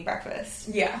now we're eating breakfast.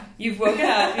 Yeah. You've woken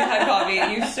up, you've had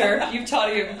coffee, you've surfed, you've taught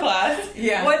a yoga class.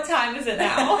 Yeah. What time is it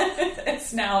now?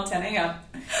 It's now 10 a.m.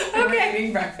 Okay. We're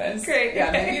eating breakfast. Great. Yeah,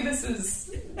 okay. maybe this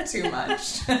is too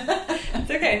much.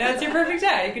 It's okay. No, it's your perfect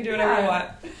day. You can do whatever you want.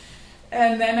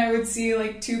 And then I would see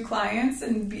like 2 clients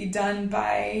and be done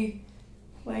by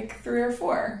like 3 or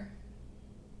 4.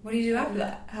 What do you do after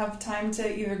that? Have time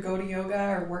to either go to yoga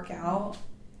or work out,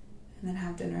 and then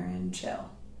have dinner and chill.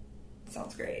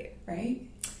 Sounds great. Right?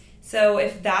 So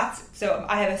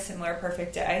I have a similar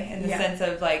perfect day in the sense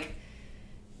of like,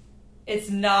 it's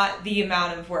not the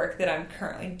amount of work that I'm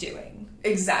currently doing.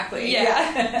 Exactly.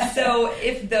 Yeah. So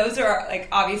if those are like,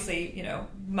 obviously, you know,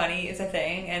 money is a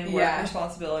thing and work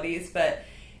responsibilities, but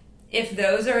if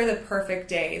those are the perfect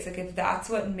days, like if that's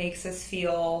what makes us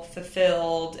feel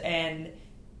fulfilled and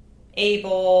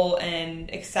able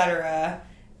and etc.,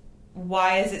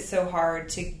 why is it so hard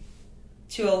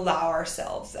to allow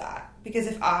ourselves that? Because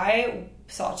if I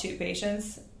saw 2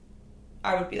 patients,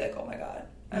 I would be like, oh my god,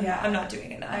 I'm not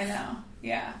doing enough. I know.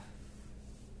 Yeah.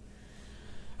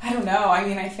 I don't know. I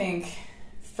mean, I think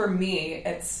for me,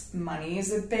 it's money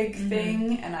is a big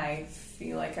thing, and I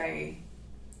feel like I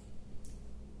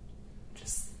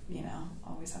just, you know,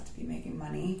 always have to be making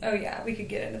money. Oh yeah, we could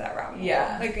get into that rabbit hole.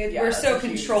 Yeah. Like we're so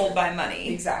controlled by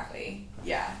money. Exactly.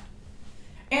 Yeah.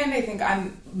 And I think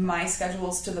my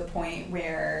schedule's to the point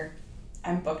where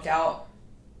I'm booked out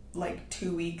like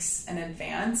 2 weeks in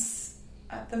advance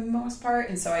at the most part,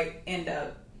 and so I end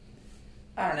up,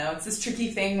 I don't know, it's this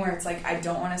tricky thing where it's like I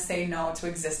don't want to say no to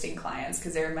existing clients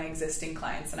because they're my existing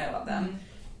clients and I love them.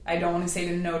 I don't want to say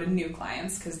no to new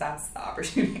clients because that's the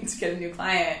opportunity to get a new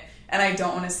client, and I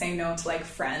don't want to say no to like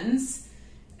friends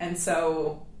And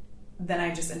so then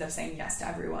I just end up saying yes to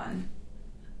everyone.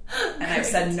 And I've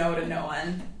said no to no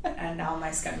one. And now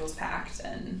my schedule's packed.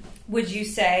 And would you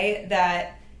say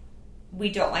that we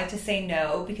don't like to say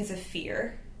no because of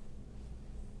fear?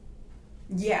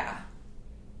 Yeah.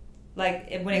 Like,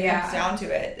 when it comes down to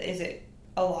it, is it,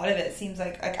 a lot of it seems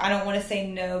like I don't want to say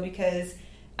no because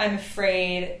I'm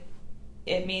afraid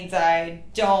it means I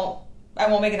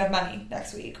won't make enough money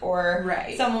next week, or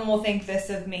someone will think this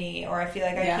of me, or I feel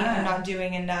like I'm not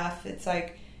doing enough. It's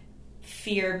like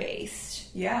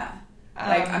fear-based. Yeah.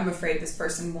 Like, I'm afraid this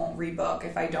person won't rebook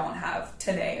if I don't have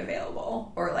today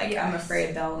available, or like, I'm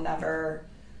afraid they'll never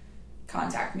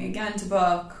contact me again to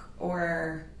book,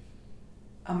 or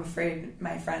I'm afraid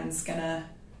my friend's gonna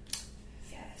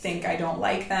think I don't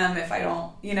like them if I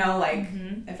don't,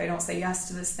 if I don't say yes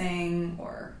to this thing,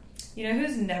 or... You know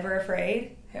who's never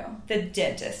afraid? Who? The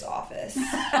dentist office.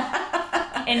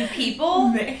 And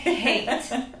people hate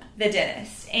the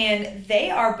dentist. And they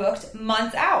are booked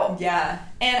months out. Yeah.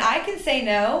 And I can say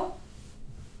no.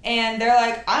 And they're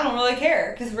like, I don't really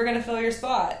care because we're going to fill your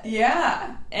spot.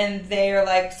 Yeah. And they are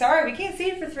like, sorry, we can't see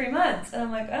you for 3 months. And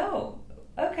I'm like, oh,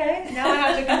 okay. Now I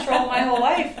have to control my whole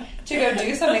life to go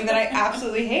do something that I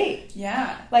absolutely hate.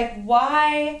 Yeah. Like,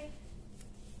 why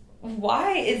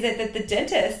is it that the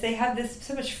dentists, they have this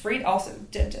so much free... Also,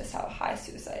 dentists have a high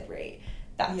suicide rate.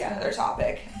 That's another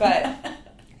topic. But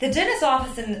the dentist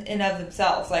office in of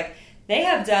themselves, like, they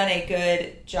have done a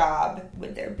good job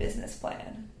with their business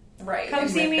plan. Right. Come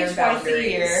see me twice a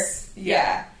year.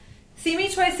 Yeah. See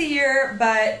me twice a year,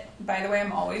 but... By the way,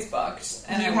 I'm always booked.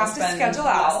 And you I have to schedule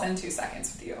less out. than 2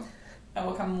 seconds with you. I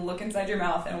will come look inside your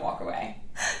mouth and walk away.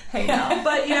 Hey, no.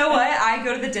 But you know what? I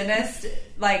go to the dentist,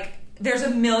 like... There's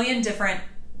a million different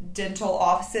dental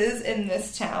offices in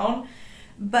this town,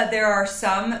 but there are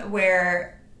some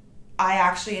where I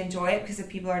actually enjoy it because the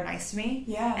people are nice to me.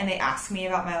 Yeah. And they ask me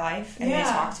about my life and they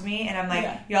talk to me, and I'm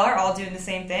like, y'all are all doing the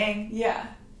same thing. Yeah.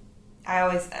 I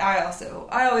always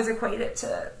equate it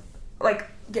to like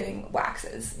getting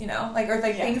waxes, like, or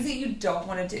like things that you don't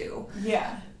want to do.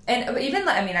 Yeah. And even,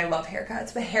 I mean, I love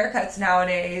haircuts, but haircuts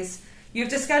nowadays, you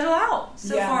have to schedule out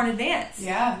so far in advance.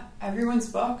 Yeah. Everyone's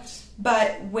booked.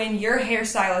 But when your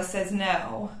hairstylist says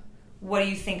no, what do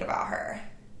you think about her?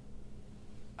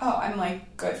 Oh, I'm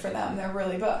like, good for them. They're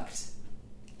really booked.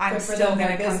 I'm still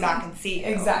going to come back and see you.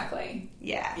 Exactly.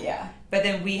 Yeah. Yeah. But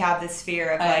then we have this fear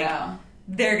of like,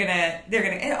 they're gonna,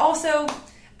 and also,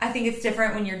 I think it's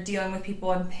different when you're dealing with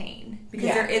people in pain, because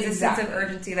there is a sense of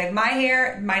urgency. Like, my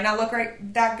hair might not look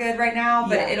that good right now,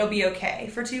 but it'll be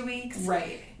okay for 2 weeks.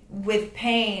 Right. With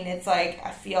pain, it's like, I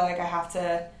feel like I have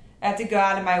to go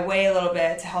out of my way a little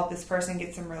bit to help this person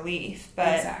get some relief.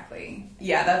 But exactly.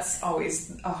 Yeah, that's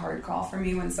always a hard call for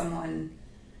me when someone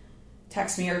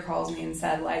texts me or calls me and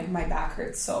said, like, my back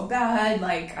hurts so bad,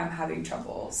 like, I'm having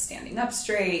trouble standing up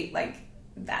straight. Like,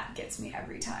 that gets me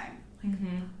every time.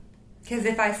 Because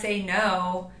if I say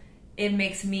no, it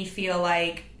makes me feel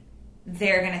like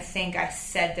they're going to think I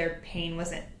said their pain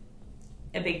wasn't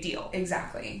a big deal.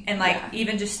 Exactly. And, like,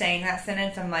 even just saying that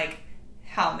sentence, I'm like,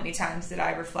 how many times did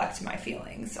I reflect my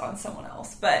feelings on someone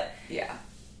else? But yeah,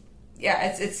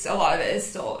 it's a lot of it is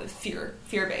still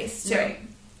fear-based too. Right.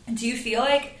 Do you feel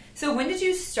like, so when did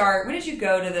you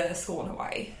go to the school in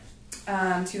Hawaii?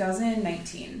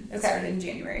 2019. It started in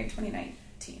January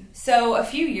 2019. So a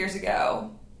few years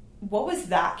ago, what was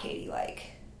that Katie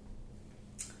like?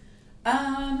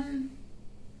 I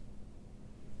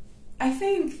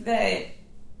think that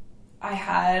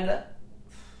I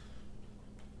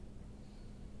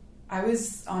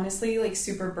was honestly like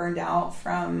super burned out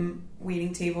from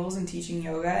waiting tables and teaching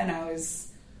yoga, and I was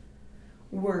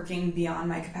working beyond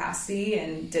my capacity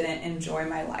and didn't enjoy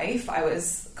my life. I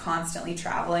was constantly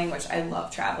traveling, which I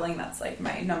love traveling. That's like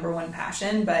my number one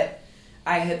passion, but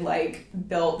I had like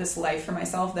built this life for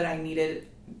myself that I needed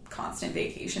constant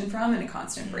vacation from and a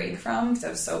constant break from, because I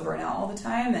was so burnt out all the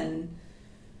time. And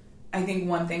I think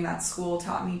one thing that school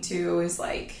taught me too is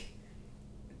like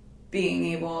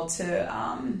being able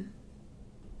to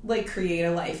like create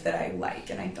a life that I like,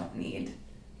 and I don't need,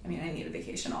 I mean, I need a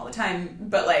vacation all the time,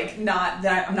 but like not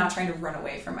that I'm not trying to run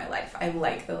away from my life. I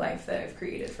like the life that I've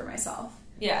created for myself.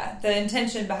 Yeah, the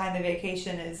intention behind the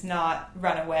vacation is not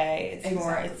run away. It's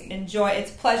more, it's enjoy,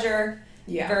 it's pleasure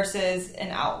versus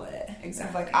an outlet.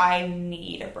 Exactly. Like, I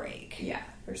need a break. Yeah,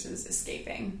 versus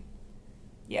escaping.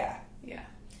 Yeah. Yeah.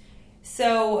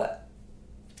 So,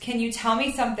 can you tell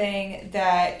me something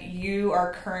that you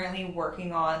are currently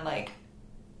working on, like,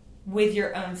 with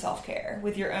your own self-care,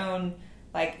 with your own,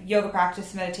 like, yoga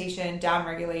practice, meditation, down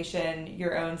regulation,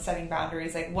 your own setting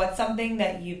boundaries? Like, what's something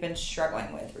that you've been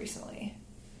struggling with recently?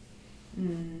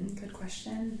 Good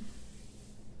question.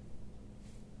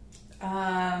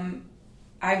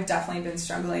 I've definitely been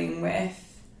struggling with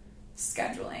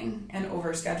scheduling and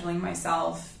overscheduling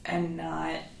myself and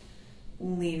not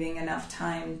leaving enough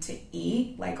time to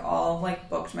eat. Like, I'll like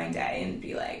booked my day and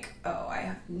be like, oh, I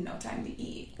have no time to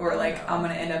eat, or like I'm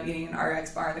gonna end up eating an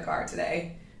RX bar in the car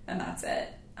today, and that's it.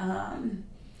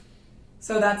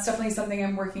 So that's definitely something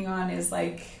I'm working on, is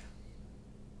like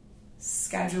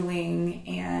scheduling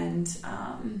and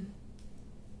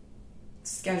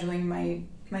scheduling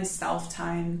my self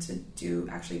time to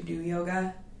actually do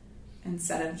yoga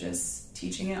instead of just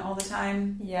teaching it all the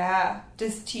time. Yeah.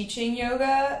 Does teaching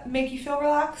yoga make you feel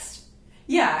relaxed?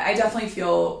 Yeah, I definitely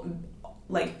feel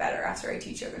like better after I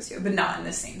teach yoga too, but not in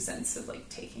the same sense of like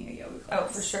taking a yoga class. Oh,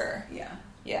 for sure. Yeah.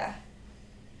 Yeah.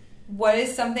 What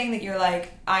is something that you're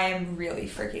like, I am really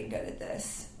freaking good at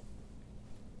this?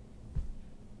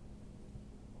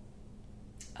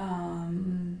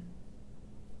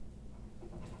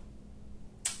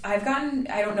 I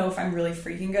don't know if I'm really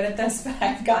freaking good at this, but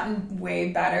I've gotten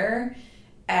way better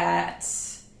at,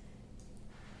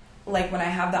 like, when I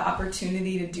have the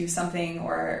opportunity to do something,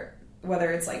 or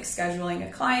whether it's like scheduling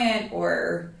a client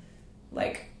or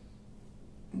like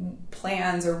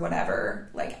plans or whatever,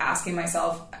 like asking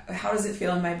myself, how does it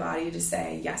feel in my body to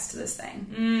say yes to this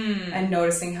thing? And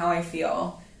noticing how I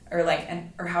feel, or like,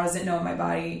 or how does it feel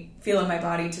in my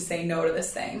body to say no to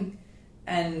this thing?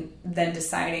 And then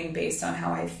deciding based on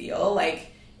how I feel.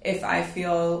 Like, if I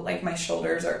feel like my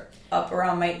shoulders are up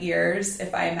around my ears,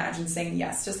 if I imagine saying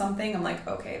yes to something, I'm like,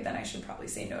 okay, then I should probably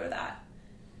say no to that.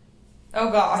 Oh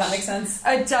gosh. Does that make sense?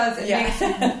 It does. It makes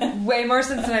way more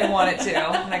sense than I want it to.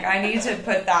 Like, I need to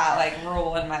put that like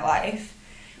rule in my life.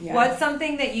 Yeah. What's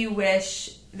something that you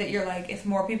wish that you're like, if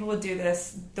more people would do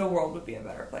this, the world would be a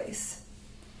better place?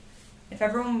 If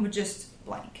everyone would just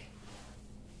blank.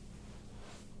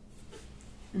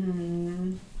 I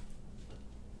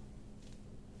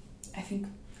think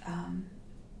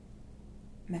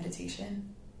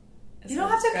meditation. You don't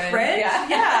have to cringe.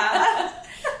 Yeah.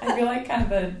 I feel like kind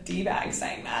of a D-bag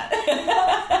saying that.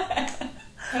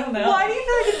 I don't know. Why do you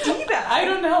feel like a D-bag? I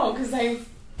don't know, because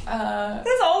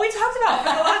that's all we talked about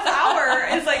for the last hour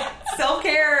is like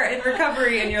self-care and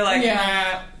recovery, and you're like,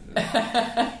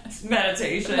 it's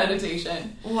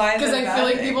meditation. Why? Because I feel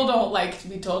like people don't like to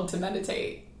be told to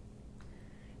meditate.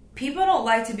 People don't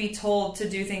like to be told to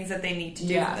do things that they need to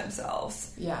do for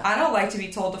themselves. Yeah. I don't like to be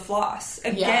told to floss.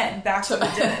 Again, back to the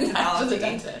dentist analogy. To the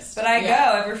dentist. But I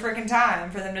go every freaking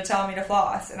time for them to tell me to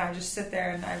floss, and I just sit there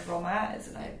and I roll my eyes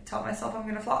and I tell myself I'm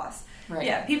going to floss. Right.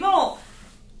 Yeah, people don't...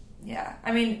 Yeah,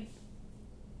 I mean,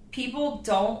 people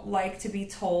don't like to be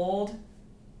told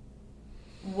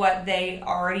what they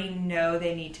already know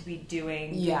they need to be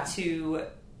doing to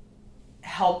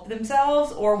help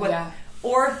themselves, or what...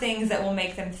 Or things that will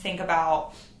make them think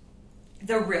about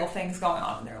the real things going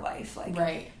on in their life.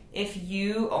 Like, if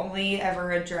you only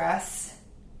ever address...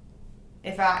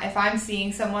 If I'm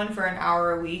seeing someone for an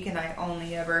hour a week and I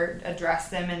only ever address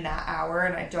them in that hour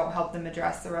and I don't help them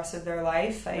address the rest of their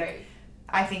life, I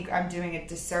think I'm doing a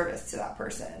disservice to that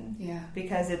person. Yeah.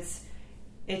 Because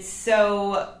it's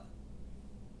so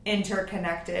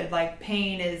interconnected. Like,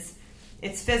 pain is...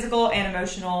 It's physical and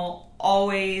emotional,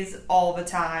 always, all the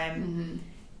time. Mm-hmm.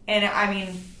 And I mean,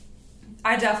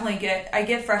 I definitely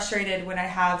get frustrated when I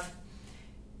have,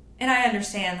 and I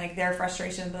understand like their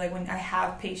frustration, but like when I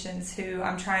have patients who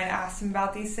I'm trying to ask them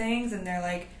about these things and they're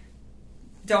like,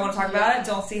 don't want to talk about it,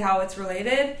 don't see how it's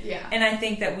related. Yeah. And I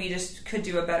think that we just could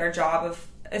do a better job of,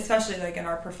 especially like in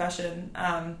our profession,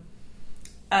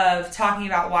 of talking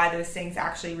about why those things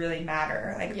actually really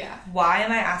matter. Like, why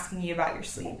am I asking you about your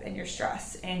sleep and your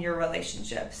stress and your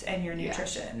relationships and your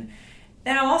nutrition?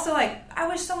 And I'm also like, I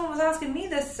wish someone was asking me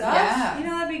this stuff. Yeah. You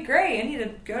know, that'd be great. I need to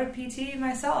go to PT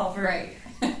myself. Or,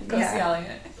 Go see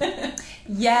Elliot.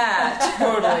 Yeah,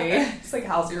 totally. It's like,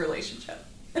 how's your relationship?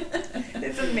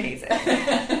 It's amazing.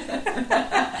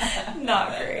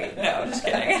 Not great. No, just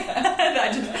kidding.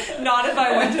 Not if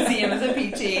I went to see him as a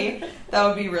PT. That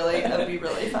would be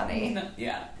really funny.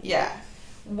 Yeah. Yeah.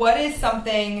 What is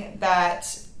something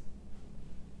that,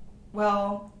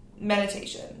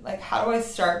 meditation. Like, how do I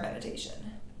start meditation?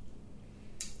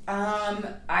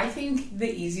 I think the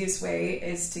easiest way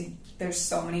is there's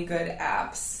so many good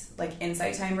apps. Like,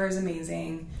 Insight Timer is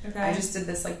amazing. Okay. I just did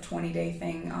this like 20-day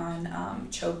thing on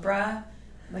Chopra.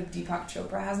 Like, Deepak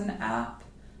Chopra has an app.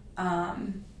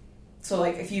 So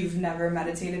like, if you've never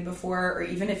meditated before, or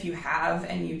even if you have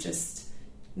and you just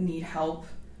need help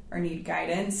or need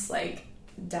guidance, like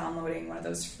downloading one of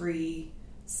those free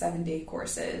 7-day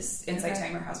courses. Insight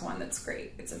Timer has one that's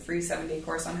great. It's a free 7-day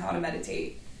course on how to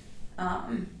meditate.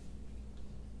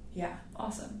 Yeah.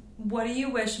 Awesome. What do you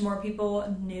wish more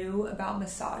people knew about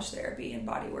massage therapy and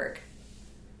body work?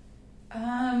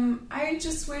 I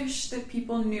just wish that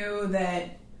people knew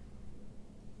that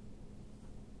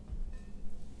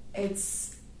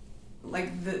it's like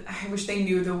I wish they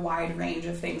knew the wide range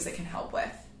of things it can help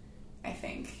with, I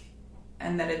think.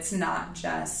 And that it's not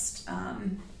just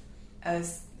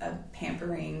as a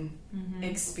pampering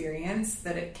experience,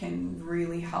 that it can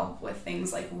really help with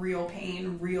things like real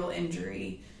pain, real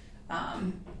injury,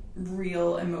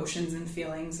 real emotions and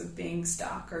feelings of being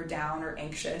stuck or down or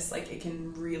anxious. Like, it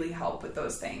can really help with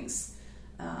those things.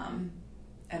 And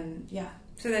yeah.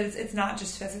 So that it's not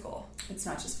just physical. It's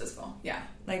not just physical. Yeah.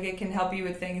 Like, it can help you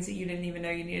with things that you didn't even know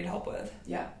you needed help with.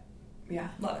 Yeah. Yeah.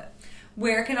 Love it.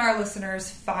 Where can our listeners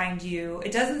find you?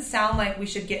 It doesn't sound like we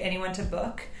should get anyone to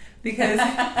book because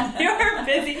you're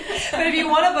busy. But if you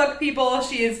want to book people,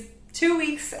 she is 2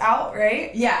 weeks out,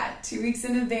 right? Yeah, 2 weeks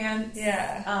in advance.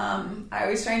 Yeah. I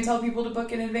always try and tell people to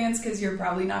book in advance because you're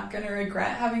probably not going to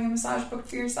regret having a massage booked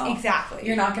for yourself. Exactly.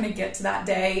 You're not going to get to that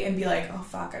day and be like, oh,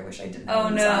 fuck, I wish I didn't have a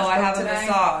a massage. Oh, no, I have today. a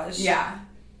massage. Yeah.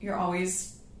 You're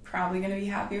always probably going to be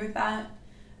happy with that.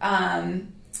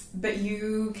 But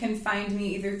you can find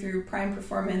me either through Prime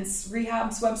Performance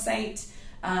Rehab's website.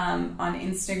 On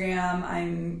Instagram,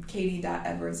 I'm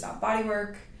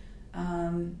katie.edwards.bodywork.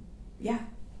 Yeah.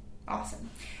 Awesome.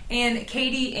 And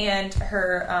Katie and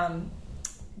her,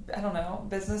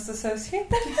 business associate,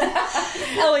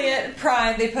 Elliot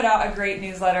Prime, they put out a great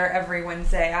newsletter every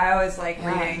Wednesday. I always like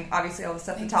reading, obviously, all the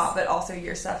stuff at the top, but also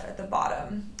your stuff at the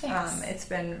bottom. It's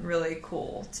been really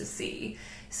cool to see.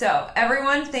 So,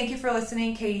 everyone, thank you for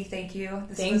listening. Katie, thank you.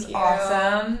 This was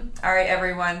awesome. All right,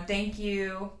 everyone, thank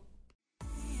you.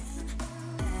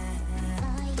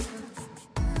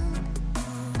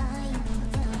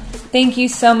 Thank you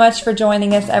so much for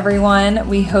joining us, everyone.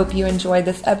 We hope you enjoyed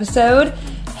this episode.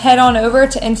 Head on over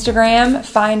to Instagram,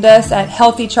 find us at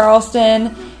Healthy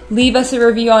Charleston, leave us a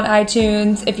review on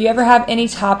iTunes. If you ever have any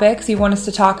topics you want us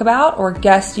to talk about or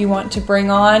guests you want to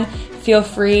bring on, feel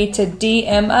free to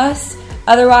DM us.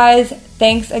 Otherwise,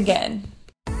 thanks again.